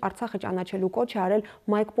Արցախը ճանաչելու կոչ է արել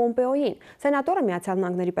Մայք Պոմպեոյին։ Սենատորը Միացյալ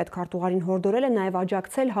Նահանգների պետքարտուղարին հորդորել է նաև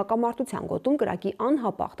աջակցել հակամարտության գոտում կրակի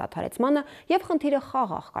անհապաղ դադարեցմանը եւ խնդիրը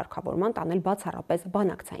խաղաղ կարգավորման տանել բացառապես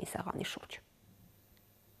բանակցային սեղանի շուրջ։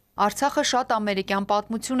 Արցախը շատ ամերիկյան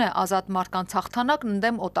պատմություն է, ազատ մարդկանց հաղթանակն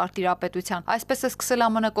ընդդեմ օտար տիրապետության։ Այսպես է սկսել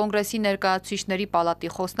ԱՄՆ կոնգրեսի ներկայացուցիչների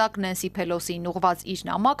պալատի խոսնակ Նենսի Փելոսիին ուղված իր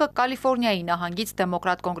նամակը Կալիֆոռնիայի նահանգից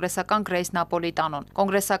դեմոկրատ կոնգրեսական Գրեյս Նապոլիտանոն։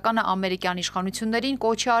 Կոնգրեսականը ամերիկյան իշխանություններին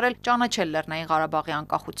կոչ է արել ճանաչել Լեռնային Ղարաբաղի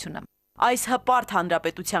անկախությունը։ Այս հպարտ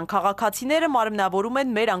հանրապետության քաղաքացիները մարմնավորում են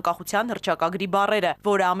մեր անկախության հռչակագրի բառերը,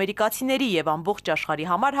 որը ամերիկացիների եւ ամբողջ աշխարհի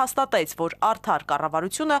համար հաստատեց, որ արդար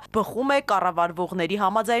կառավարությունը բխում է կառավարվողների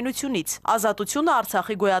համաձայնությունից։ Ազատությունը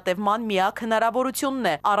Արցախի գոյատևման միակ հնարավորությունն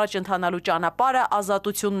է, առաջ ընթանալու ճանապարհը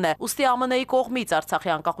ազատությունն է։ Ուստի ԱՄՆ-ի կողմից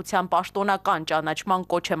Արցախի անկախության պաշտոնական ճանաչման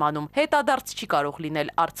կոչ եմ անում։ Հետադարձ չի կարող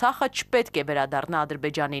լինել, Արցախը չպետք է վերադառնա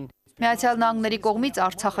Ադրբեջանին։ Միացյալ Նահանգների կողմից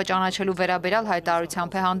Արցախը ճանաչելու վերաբերյալ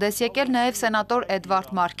հայտարարությամբ է հանդես եկել նաև սենատոր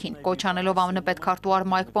Էդվարդ Մարքին, կոչ անելով ԱՄՆ պետքարտուղար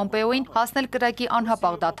Մայք Պոմպեոին հասնել կրակի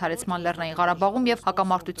անհապաղ դադարեցման Լեռնային Ղարաբաղում եւ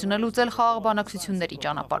հակամարտությունը լուծել խաղաղ բանակցությունների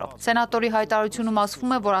ճանապարհով։ Սենատորի հայտարարությունում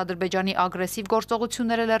ասվում է, որ Ադրբեջանի ագրեսիվ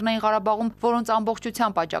գործողությունները Լեռնային Ղարաբաղում, որոնց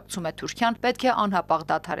ամբողջությամբ աջակցում է Թուրքիան, պետք է անհապաղ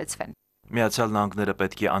դադարեցվեն։ Միացյալ Նահանգները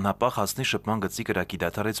պետք է անհապաղ հասնի շփման գծի կրակի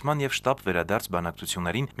դադարեցման եւ շտապ վերադարձ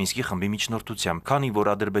բանակցություններին Մինսկի խմբի միջնորդությամբ, քանի որ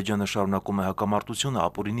Ադրբեջանը շարունակում է հակամարտությունը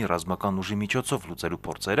ապօրինի ռազմական ուժի միջոցով լուծելու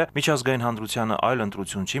փորձերը, միջազգային հանրությանը այլ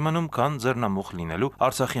ընտրություն չի մնում, քան ձեռնամուխ լինելու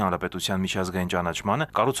Արցախի հանրապետության միջազգային ճանաչմանը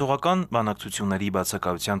կառուցողական բանակցությունների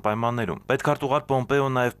բացակայության պայմաններում։ Պետքարտուղար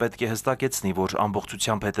Պոմպեոն նաև պետք է հստակեցնի, որ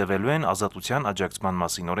ամբողջությամբ հետևելու են ազատության աջակցման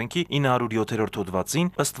մասին օրենքի 907-րդ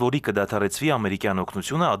հոդվածին, ըստ որի կդադարեցվի ամերիկյան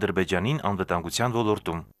օգնությունը Ադրբեջանին անվտանգության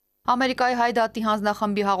ոլորտում։ Ամերիկայի Հայդատի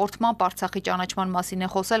հանձնախմբի հաղորդմամբ Արցախի ճանաչման մասին է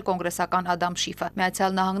խոսել կոնգրեսական Ադամ Շիֆը։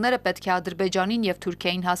 Միացյալ Նահանգները պետք է Ադրբեջանին եւ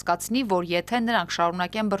Թուրքիային հասկացնի, որ եթե նրանք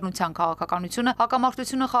շարունակեն բռնության քաղաքականությունը,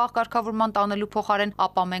 հակամարտությունը խաղաղ կարգավորման տանելու փոխարեն,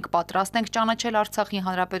 ապա մենք պատրաստ ենք ճանաչել Արցախի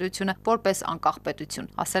հանրապետությունը որպես անկախ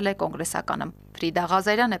պետություն, ասել է կոնգրեսականը։ Ֆրիդա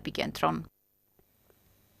Ղազարյան, Էպիկենտրոն։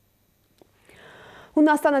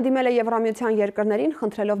 Հունաստանը դիմել է Եվրամիության երկրներին,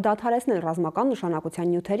 խնդրելով դադարեցնել ռազմական նշանակության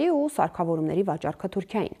նյութերի ու սարքավորումների վաճառքը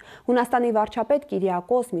Թուրքիային։ Հունաստանի վարչապետ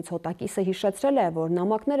Կիրիակոս Միցոտակիսը հիշեցրել է, որ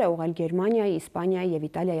նամակներ է ուղղել Գերմանիայի, Իսպանիայի եւ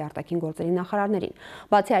Իտալիայի արտաքին գործերի նախարարներին։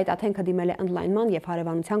 Բացի այդ, աթենքը դիմել է ընդլայնման եւ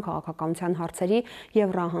հարևանության քաղաքականության հարցերի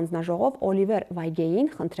Եվրահանձնաժողով Օլիվեր Վայգեին,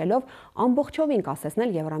 խնդրելով ամբողջովին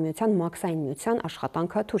կասեցնել Եվրամիության մաքսային միության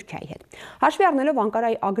աշխատանքը Թուրքիայի հետ։ Հաշվի առնելով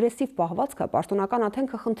Անկարայի ագրեսիվ պահվածքը, պաշտոնական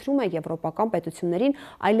աթենքը խնդրում է եվրոպական պետությունների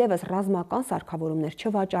այլևս ռազմական սարքավորումներ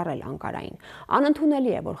չվաճառել Անկարային։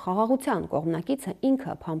 Անընդունելի է, որ խաղաղության կողմնակիցը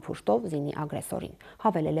ինքը փամփուշտով զինի ագրեսորին,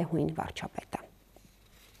 հավելել է հույն վարչապետը։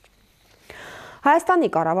 Հայաստանի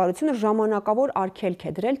կառավարությունը ժամանակավոր արգելք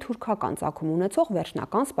է դրել թուրքական ծագում ունեցող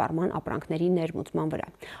վերջնական սպառման ապրանքների ներմուծման վրա։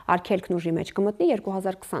 Արգելքն ուժի մեջ կմտնի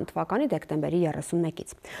 2020 թվականի դեկտեմբերի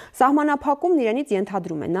 31-ից։ Սահմանափակումն իրենից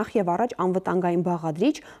ենթադրում է նախ եւ առաջ անվտանգային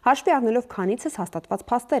բաղադրիչ, հաշվի առնելով քանիցս հաստատված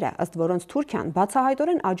փաստերը, ըստ որոնց Թուրքիան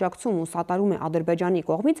բացահայտորեն աջակցում ու սատարում է Ադրբեջանի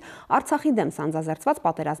կողմից Արցախի դեմ սանձազերծված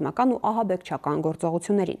պատերազմական ու ահաբեկչական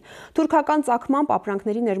գործողություններին։ Թուրքական ծագմամբ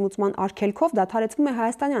ապրանքների ներմուծման արգելքով դադարեցվում է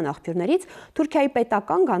հայաստանյան աղբյուրներից Թուրքիայի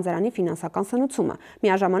պետական գանձարանի ֆինանսական սնուցումը։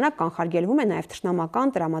 Միաժամանակ կանխարգելվում է նաև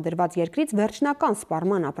թշնամական տրամադրված երկրից վերջնական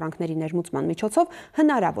սպառման ապրանքների ներմուծման միջոցով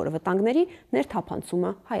հնարավոր վտանգների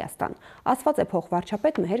ներթափանցումը Հայաստան, ասված է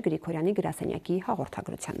փոխվարչապետ Մեհեր Գրիգորյանի գրասենյակի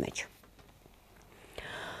հաղորդագրության մեջ։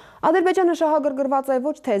 Ադրբեջանը շահագրգռված է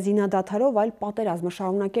ոչ թե զինադադարով, այլ պատերազմը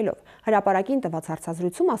շարունակելով։ Հրապարակին տված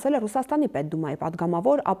հարցազրույցում ասել է Ռուսաստանի Պետդումայի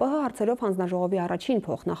падգամավոր ԱՊՀ հարցերով հանձնաժողովի առաջին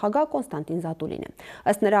փոխնախագահ Կոնստանտին Զատուլինը։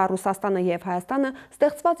 Ըստ նրա, Ռուսաստանը եւ Հայաստանը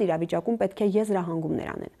ստեղծված իրավիճակում պետք է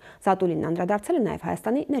եզրահանգումներ անեն։ Զատուլինն անդրադարձել է նաեւ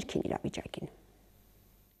Հայաստանի ներքին իրավիճակին։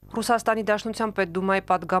 Ռուսաստանի Դաշնության Պետդումայի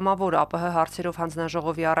падգամավոր ԱՊՀ հարցերով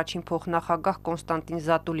հանձնաժողովի առաջին փոխնախագահ Կոնստանտին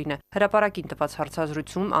Զատուլինը հրապարակին տված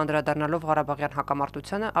հարցազրույցում անդրադառնալով Ղարաբաղյան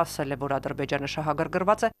հակամարտությանը ասել է, որ Ադրբեջանը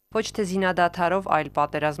շահագրգռված է ոչ թե զինադադարով, այլ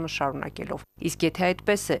պատերազմը շարունակելով։ Իսկ եթե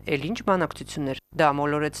այդպես է, ել ինչ բանակցություններ, դա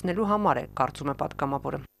մոլորեցնելու համար է, կարծում է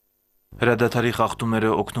падգամավորը։ Հրադադարի խախտումները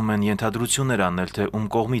օգնում են ենթադրություններ անել, թե ում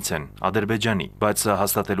կողմից են, Ադրբեջանի, բայց սա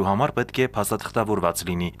հաստատելու համար պետք է փաստաթղթավորված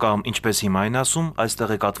լինի, կամ ինչպես հիմա են ասում, այս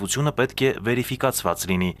տեղեկատվությունը պետք է վերիֆիկացված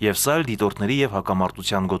լինի, եւ սա էլ դիտորդների եւ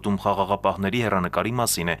հակամարտության գոտում խաղաղապահների հեռանկարի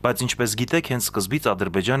մասին է, բայց ինչպես գիտեք, հենց սկզբից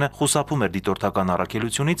Ադրբեջանը խուսափում էր դիտորդական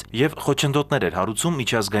առաքելությունից եւ խոչընդոտներ էր հարուցում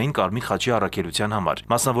միջազգային Կարմիր խաչի առաքելության համար,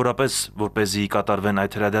 մասնավորապես որպեսզի կատարվեն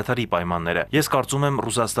այդ հրադադարի պայմանները։ Ես կարծում եմ,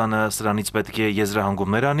 Ռուսաստանը սրանից պետք է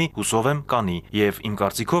եզրահանգումներ անի, կանի, եւ իմ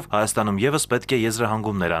կարծիքով Հայաստանում եւս պետք է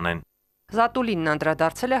եզրահանգումներ անեն։ Զատուլինն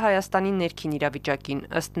անդրադարձել է Հայաստանի ներքին իրավիճակին։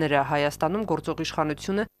 Ըստ նրա, Հայաստանում գործող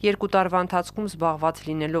իշխանությունը 2 տարվա ընթացքում զբաղված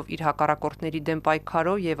լինելով իր հակառակորդների դեմ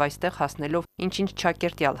պայքարով եւ այստեղ հասնելով ինչ-ինչ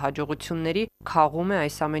չակերտյալ հաջողությունների, քաղում է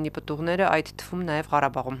այս ամենի պտուղները, այդ թվում նաեւ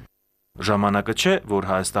Ղարաբաղում։ Ժամանակը չէ, որ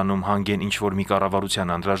Հայաստանում հանգեն ինչ-որ մի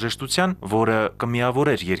կառավարության անհրաժեշտության, որը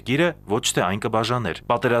կմիավորեր երկիրը, ոչ թե այն կբաժաներ։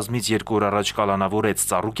 Պատերազմից 2 օր առաջ կալանավորեց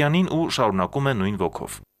Ծառուկյանին ու շարունակում է նույն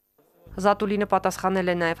ոգով։ Զատուլինը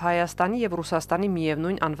պատասխանել է նաև Հայաստանի եւ Ռուսաստանի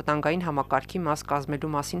միևնույն անվտանգային համակարգի մաս կազմելու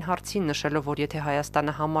մասին հարցին, նշելով, որ եթե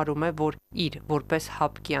Հայաստանը համարում է, որ իր որպես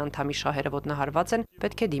ՀԱՊԿ-ի անդամի շահերը ոտնահարված են,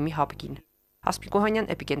 պետք է դիմի ՀԱՊԿ-ին։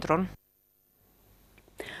 Ասպիկոհանյան, Էպիկենտրոն։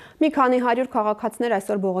 Մի քանի 100 քաղաքացիներ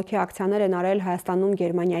այսօր բողոքի ակցիաներ են արել Հայաստանում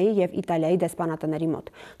Գերմանիայի եւ Իտալիայի դեսպանատների մոտ։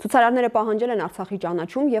 Ցուցարարները պահանջել են Արցախի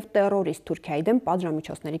ճանաչում եւ տերորիստ Թուրքիայի դեմ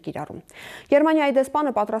պատժամիջոցների կիրառում։ Գերմանիայի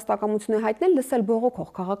դեսպանը պատրաստակամություն է հայտնել լսել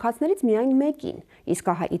բողոքող քաղաքացիներից միայն մեկին,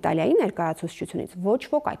 իսկ ահա Իտալիայի ներկայացուցչությունից ոչ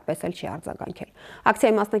ոք այդպես էլ չի արձագանքել։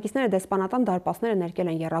 Ակցիայի մասնակիցները դեսպանատան դարպասները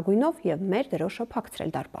ներկել են եռագույնով եւ մեր դրոշը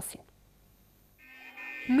փակցրել դարպասին։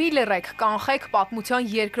 Մի լռեք, կանխեք պատմության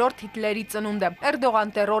երկրորդ Հիտլերի ծնունդը։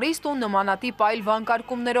 Էրդողան տերորիստ ու նմանատիպ այլ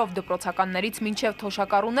վանկարկումներով դպրոցականներից մինչև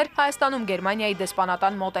թոշակառուներ Հայաստանում Գերմանիայի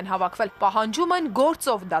դեսպանատան մոտ են հավաքվել։ Պահանջում են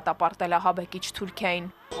գործով դատապարտել ահաբեկիչ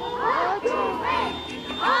Թուրքիային։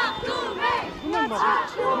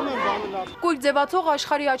 Կույր ձևացող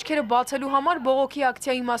աշխարհի աչքերը բացելու համար բողոքի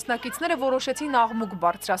ակցիայի մասնակիցները որոշեցին աղմուկ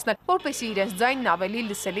բարձրացնել, որպեսզի իրենց ձայնն ավելի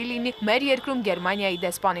լսելի լինի մեր երկրում Գերմանիայի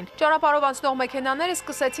դեսպանին։ Ճանապարհով անցնող մեքենաները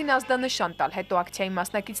սկսեցին ազդանշան տալ, հետո ակցիայի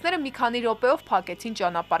մասնակիցները մի քանի րոպեով փակեցին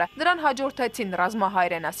ճանապարհը։ Դրան հաջորդեցին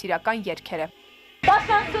ռազմահայրենասիրական երգերը։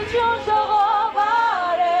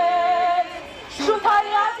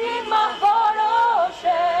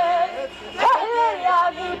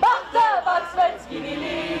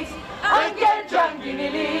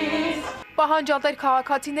 Պահանջատեր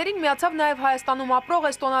քաղաքացիներին միացավ նաև Հայաստանում ապրող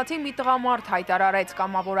էստոնացի մի տղամարդ, հայտարարեց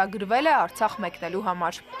կամավորագրվել է Արցախ մեկնելու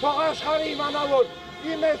համար։ Թող աշխարհը իմանա, որ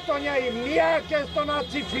իմ Էստոնիայի միակ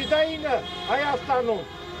էստոնացի ֆիդայինը Հայաստանում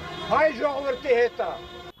հայ ժողովրդի հետ է։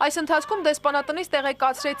 Այս ընթացքում դեսպանատնից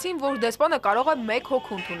տեղեկացրեցին, որ դեսպանը կարող է 1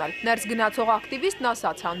 հոգու ընդունել։ Ներս գնացող ակտիվիստն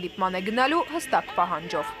ասաց հանդիպման է գնալու հստակ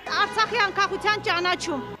պահանջով։ Արցախի անկախության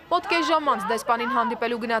ճանաչում։ Մոտ կես ժամ անց դեսպանին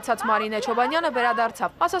հանդիպելու գնացած Մարինե Չոբանյանը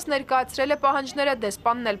վերադարձավ։ Ասաց ներկայացրել է պահանջները,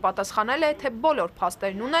 դեսպանն էլ պատասխանել է, թե բոլոր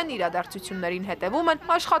փաստերն ունեն, իրադարձություններին հետևում են,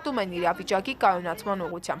 աշխատում են իրավիճակի կայունացման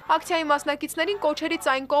ուղղությամբ։ Ակցիայի մասնակիցներին կոչերից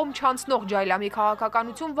այն կողմ չանցնող ջայլամի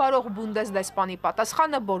քաղաքականություն վարող բունդես դեսպանի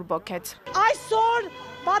պատասխանը բորբոքեց։ Այսօր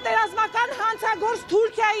պատերազմական հանցագործ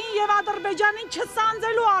Թուրքիային եւ Ադրբեջանին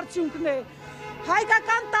չսանձելու արդյունքն է։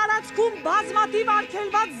 Հայկական տարածքում բազմաթիվ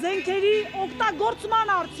արգելված զենքերի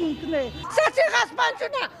օգտագործման արդյունքն է։ Սոցիալիզմը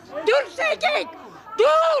դուրս եկեք,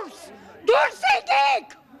 դուրս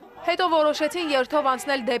եկեք։ Հետո որոշեցին երթով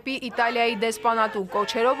անցնել դեպի Իտալիայի դեսպանատու,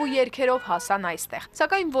 կոչերով ու երգերով հասան այստեղ։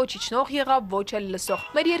 Սակայն ոչ իջնող եղավ, ոչ էլ լսող։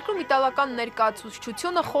 Մեր երկրում իտալական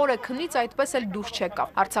ներկայացուցչությունը խորը քնից այդպես էլ դուրս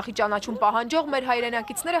չեկավ։ Արցախի ճանաչում պահանջող մեր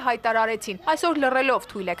հայրենակիցները հայտարարեցին. այսօր լռելով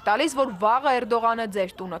թույլ եք տալիս, որ վաղը Էրդողանը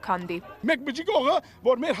ձեր տունը քանդի։ Մեկ բջիգողը,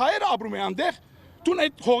 որ մեր հայերը ապրում են այնտեղ, տուն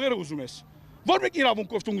այդ հողերը ուզում ես։ Որ մեկ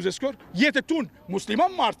իրավունքով տուն ուզես կոր, եթե տուն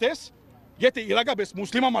մուսլիման մարդ ես, եթե իրակապես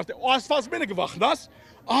մուսլիման մարդ ես, աստված մենը գվախնաս,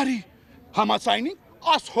 արի համացայնի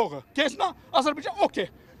աս հողը կեսնա Ադրբեջան օքեյ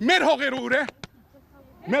մեր հողերը ուր է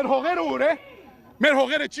մեր հողերը ուր է մեր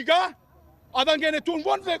հողերը չկա ադանգենը տուն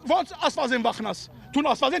ոնց ասվածեն վախնաս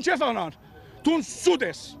տուն ասվածեն չէ վախնան տուն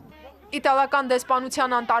սուդես Իտալական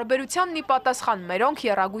դեսպանության անտարբերությանն ի պատասխան մերոնք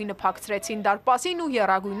եռագույնը փակցրեցին դարպասին ու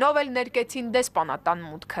եռագույնով էլ ներկեցին դեսպանատան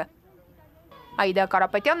մուտքը Այդա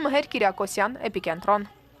Կարապետյան, Մհեր Կիրակոսյան, Էպիկենտրոն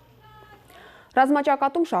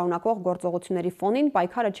Ռազմաճակատում շարունակվող գործողությունների ֆոնին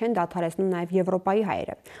պայքարը չեն դադարեցնում նաև Եվրոպայի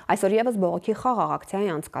հայերը։ Այսօր եւս բողոքի խաղաղ ակցիա է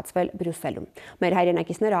անցկացվել Բրյուսելում։ Մեր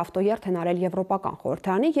հայրենակիցները ավտոերթ են արել Եվրոպական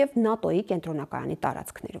խորհրդարանի եւ ՆԱՏՕ-ի կենտրոնակայանի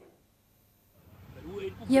տարածքներում։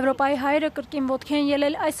 Եվրոպայի հայերը կրկին ոտքի են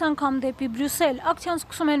ելել այս անգամ դեպի Բրյուսել։ Ակցիան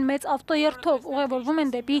սկսում են մեծ ավտոերթով, ուղևորվում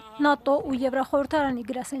են դեպի ՆԱՏՕ ու Եվրախորհրդարանի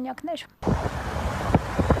գրասենյակներ։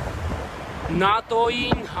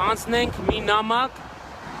 ՆԱՏՕ-ին հանձնենք մի նամակ,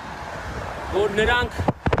 որ նրանք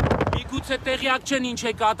միգուցե տեղյակ չեն ինչ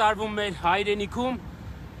է կատարվում մեր հայրենիքում,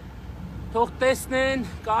 թող տեսնեն,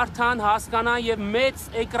 կարդան, հասկանան եւ մեծ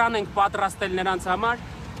էկրան ենք պատրաստել նրանց համար,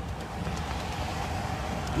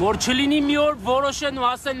 որ չլինի մի օր որոշեն ու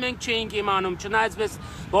ասեն մենք չէինք իմանում, չնայած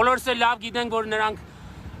բոլորս էլ լավ գիտենք, որ նրանք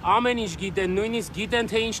ամեն ինչ գիտեն, նույնիսկ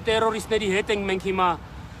գիտեն, թե ինչ տերորիստների հետ ենք մենք հիմա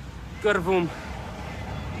կռվում։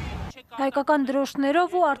 Հայկական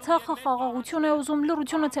դրոշներով ու Արցախը խաղաղություն է ուզում,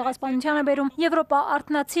 լռությունը ցեղասպանության է բերում, Եվրոպա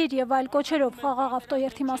արթնացիր եւ այլ կոչերով խաղաղ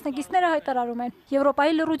ավտոերթի մասնակիցները հայտարարում են.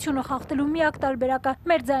 Եվրոպայի լռությունը խախտելու միակ տարբերակը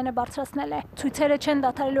մեր ձայնը բարձրացնել է։ Ցույցերը չեն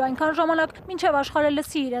դադարելու այնքան ժամանակ, մինչև աշխարհը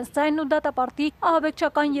լսի իրենց ձայնն ու դատապարտի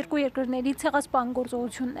ահաբեկչական երկու երկրների ցեղասպան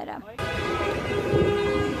գործողությունները։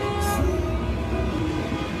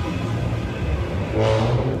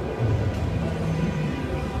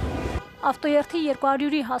 Ավտոերթի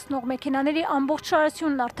 200-ի հասնող մեքենաների ամբողջ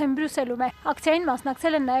շարասյունն արդեն Բրյուսելում է։ Ակցիային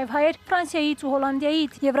մասնակցել են նաև հայեր Ֆրանսիայից ու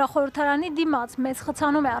Հոլանդիայից։ Եվրախորհրդարանի դիմաց մեծ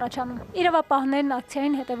խցանում է առաջանում։ Իրավապահներն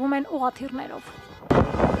ակցիային հետևում են ուղղաթիռներով։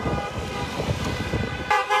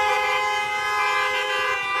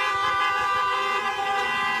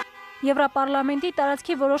 Եվրապարլամենտի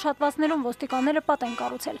տարածքի որոշ հատվածներում ոստիկանները պատ են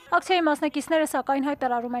կառուցել։ Ակցիայի մասնակիցները սակայն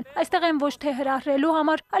հայտարարում են, այստեղ են ոչ թե հրահրելու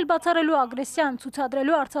համար, այլ բացառելու ագրեսիան,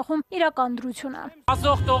 ցուցադրելու Արցախում իրական դրությունը։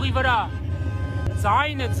 Ասող տողի վրա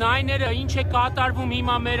ձայները ինչ է կատարվում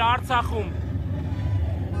հիմա մեր Արցախում։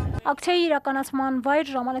 Ակցիայի իրականացման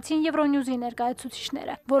վայր ժամանեցին Եվրոնյուզի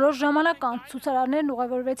ներկայացուցիչները։ Որոշ ժամանակ անց ցուցարարներն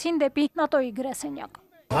ուղևորվեցին դեպի ՆԱՏՕ-ի գրասենյակ։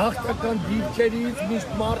 Հաղթական դիրքերից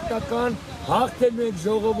միշտ մարտական հաղթելու ենք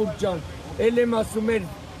ժողովուրդ ջան։ Էլ եմ ասում էր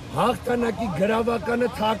հաղթանակի գրավականը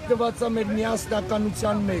թաքնված է մեր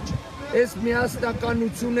միասնականության մեջ։ Այս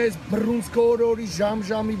միասնականությունը, այս բռունցքը օրորի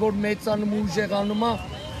ժամ-ժամի, որ մեծանում ու ուժեղանում է,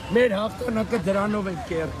 մեր հաղթանակը դրանով ենք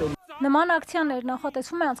կերտել։ Նման ակցիաներ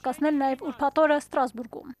նախատեսվում է անցկացնել նաև ուրբաթ օրը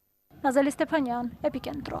Ստրասբուրգում։ Նազելի Ստեփանյան,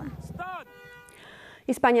 Էպիկենտրոն։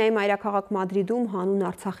 Իսպանիայի մայրաքաղաք Մադրիդում հանուն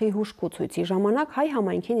Արցախի հուժկու ցույցի ժամանակ հայ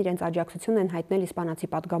համայնքին իրենց աջակցությունն են հայտնել իսպանացի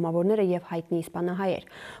պատգամավորները եւ հայտնի իսպանահայեր։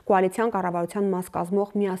 Կոալիցիան կառավարության մաս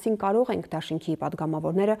կազմող Միասին կարող ենք դաշինքի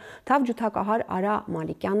պատգամավորները թավ ջութակահար Արա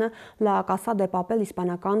Մալիկյանը, Լա Կասա դե Պապել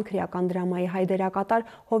իսպանական քրեական դրամայի հայ դերակատար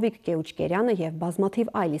Հովիկ Կեուչկերյանը եւ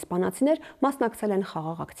բազմաթիվ այլ իսպանացիներ մասնակցել են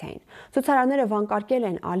խաղաղ ակցիային։ Ցուցարարները վանկարկել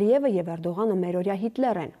են Ալիևը եւ Էրդողանը մերօրյա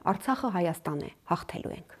Հիտլեր են, Արցախը Հայաստան է,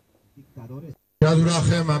 հաղթելու ենք։ Ուրախ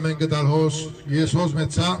եմ ամեն գտալհոս, ես հոս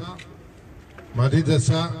մեծա,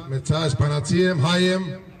 Մադրիդեսա, մեծա, իսպանացի եմ, հայ եմ,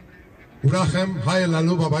 ուրախ եմ հայ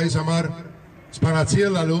լալու բաբայիս համար, իսպանացի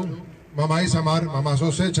լալու, մամայիս համար,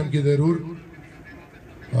 մամասոս է չմ գիդերուր,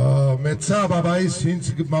 մեծա բաբայիս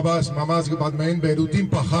ինձ մամաս գպատմային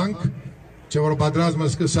բերուտին պախանք, չէ որ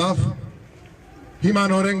պատրազմը սկսավ, հիմա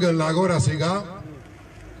նորեն գլագոր ասիգա,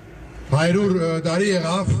 հայրուր դարի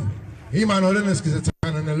եղավ, հիմա նորեն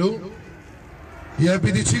սկսեցան հնելու, Եվ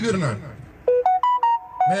պիտի չի գրնան,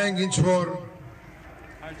 մենք ինչ-որ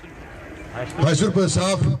այսուր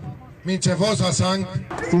պսավ, մինչև ոս ասանք։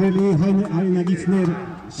 Սիրելի հայրենագիցներ,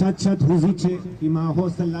 շատ հուզիչ է հիմա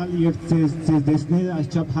հոսը լալ և ձեզ դեսնել,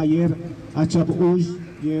 այսչապ հայեր, այսչապ ուժ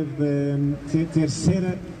և ձեր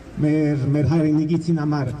սերը մեր հայրենագիցին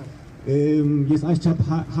համար։ Ես այսչապ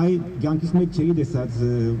հայ գյանքիս մեջ չէի դեսած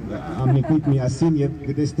ամենքույթ միասին և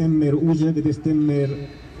գտեսնեմ մեր ուժը, գտեսնեմ մեր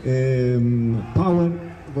power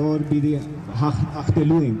որ բիդի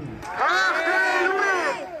հաղթելու ենք։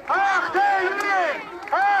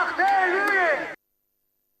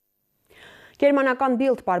 Գերմանական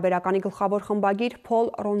Bild պարբերականի գլխավոր խմբագիր Փոլ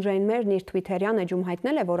Ռոնժեյնմերն իր թվիթերյան էջում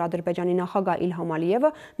հայտնել է, որ Ադրբեջանի նախագահ Իլհամ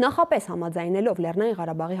Ալիևը նախապես համաձայնելով Լեռնային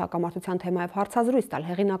Ղարաբաղի հակամարտության թեմայով հարցազրույց տալ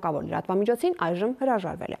հեղինակավոր լրատվամիջոցին, այժմ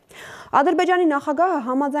հրաժարվել է։ Ադրբեջանի նախագահը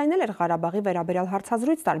համաձայնել էր Ղարաբաղի վերաբերյալ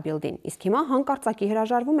հարցազրույց տալ Bild-ին, իսկ հիմա հանկարծակի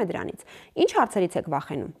հրաժարվում է դրանից։ Ինչ հարցերից եք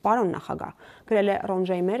վախենում, պարոն նախագահ, գրել է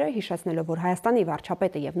Ռոնժեյնմերը, հիշեցնելով, որ Հայաստանի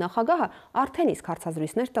վարչապետը եւ նախագահը արդեն իսկ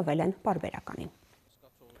հարցազրույցներ տվել են պարբերականին։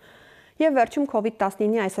 Եվ վերջում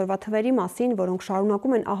COVID-19-ի այսօրվա թվերի մասին, որոնք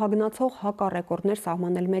շարունակում են ահագնացող հակառեկորդներ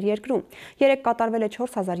սահմանել մեր երկրում։ Երեկ կատարվել է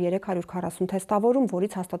 4340 թեստավորում,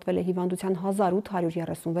 որից հաստատվել է հիվանդության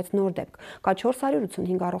 1836 նոր դեպք, կա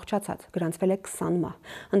 485 առողջացած, գրանցվել է 20 մահ։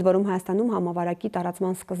 Ընդ որում Հայաստանում համավարակի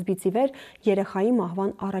տարածման սկզբից ի վեր երեխայի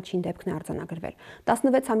մահվան առաջին դեպքն է արձանագրվել։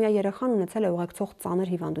 16-ամյա երեխան ունեցել է ուղեկցող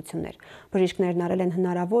ծանր հիվանդություններ։ Բժիշկներն արել են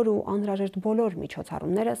հնարավոր ու անհրաժեշտ բոլոր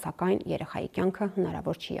միջոցառումները, սակայն երեխայի կյանքը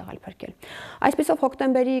հնարավոր չի եղել փրկել։ Այսպիսով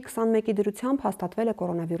հոկտեմբերի 21-ի դրությամբ հաստատվել է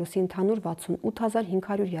կորոնավիրուսի ընդհանուր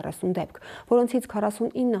 68530 դեպք, որոնցից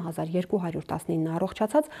 49219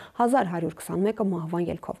 առողջացած, 1121-ը մահվան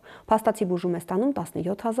ելքով։ Փաստացի բուժում է ստանում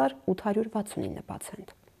 17869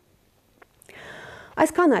 պացիենտ։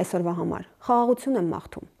 Այսքանը այսօրվա համար։ Խաղաղություն եմ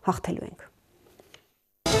մաղթում, հաղթելու ենք։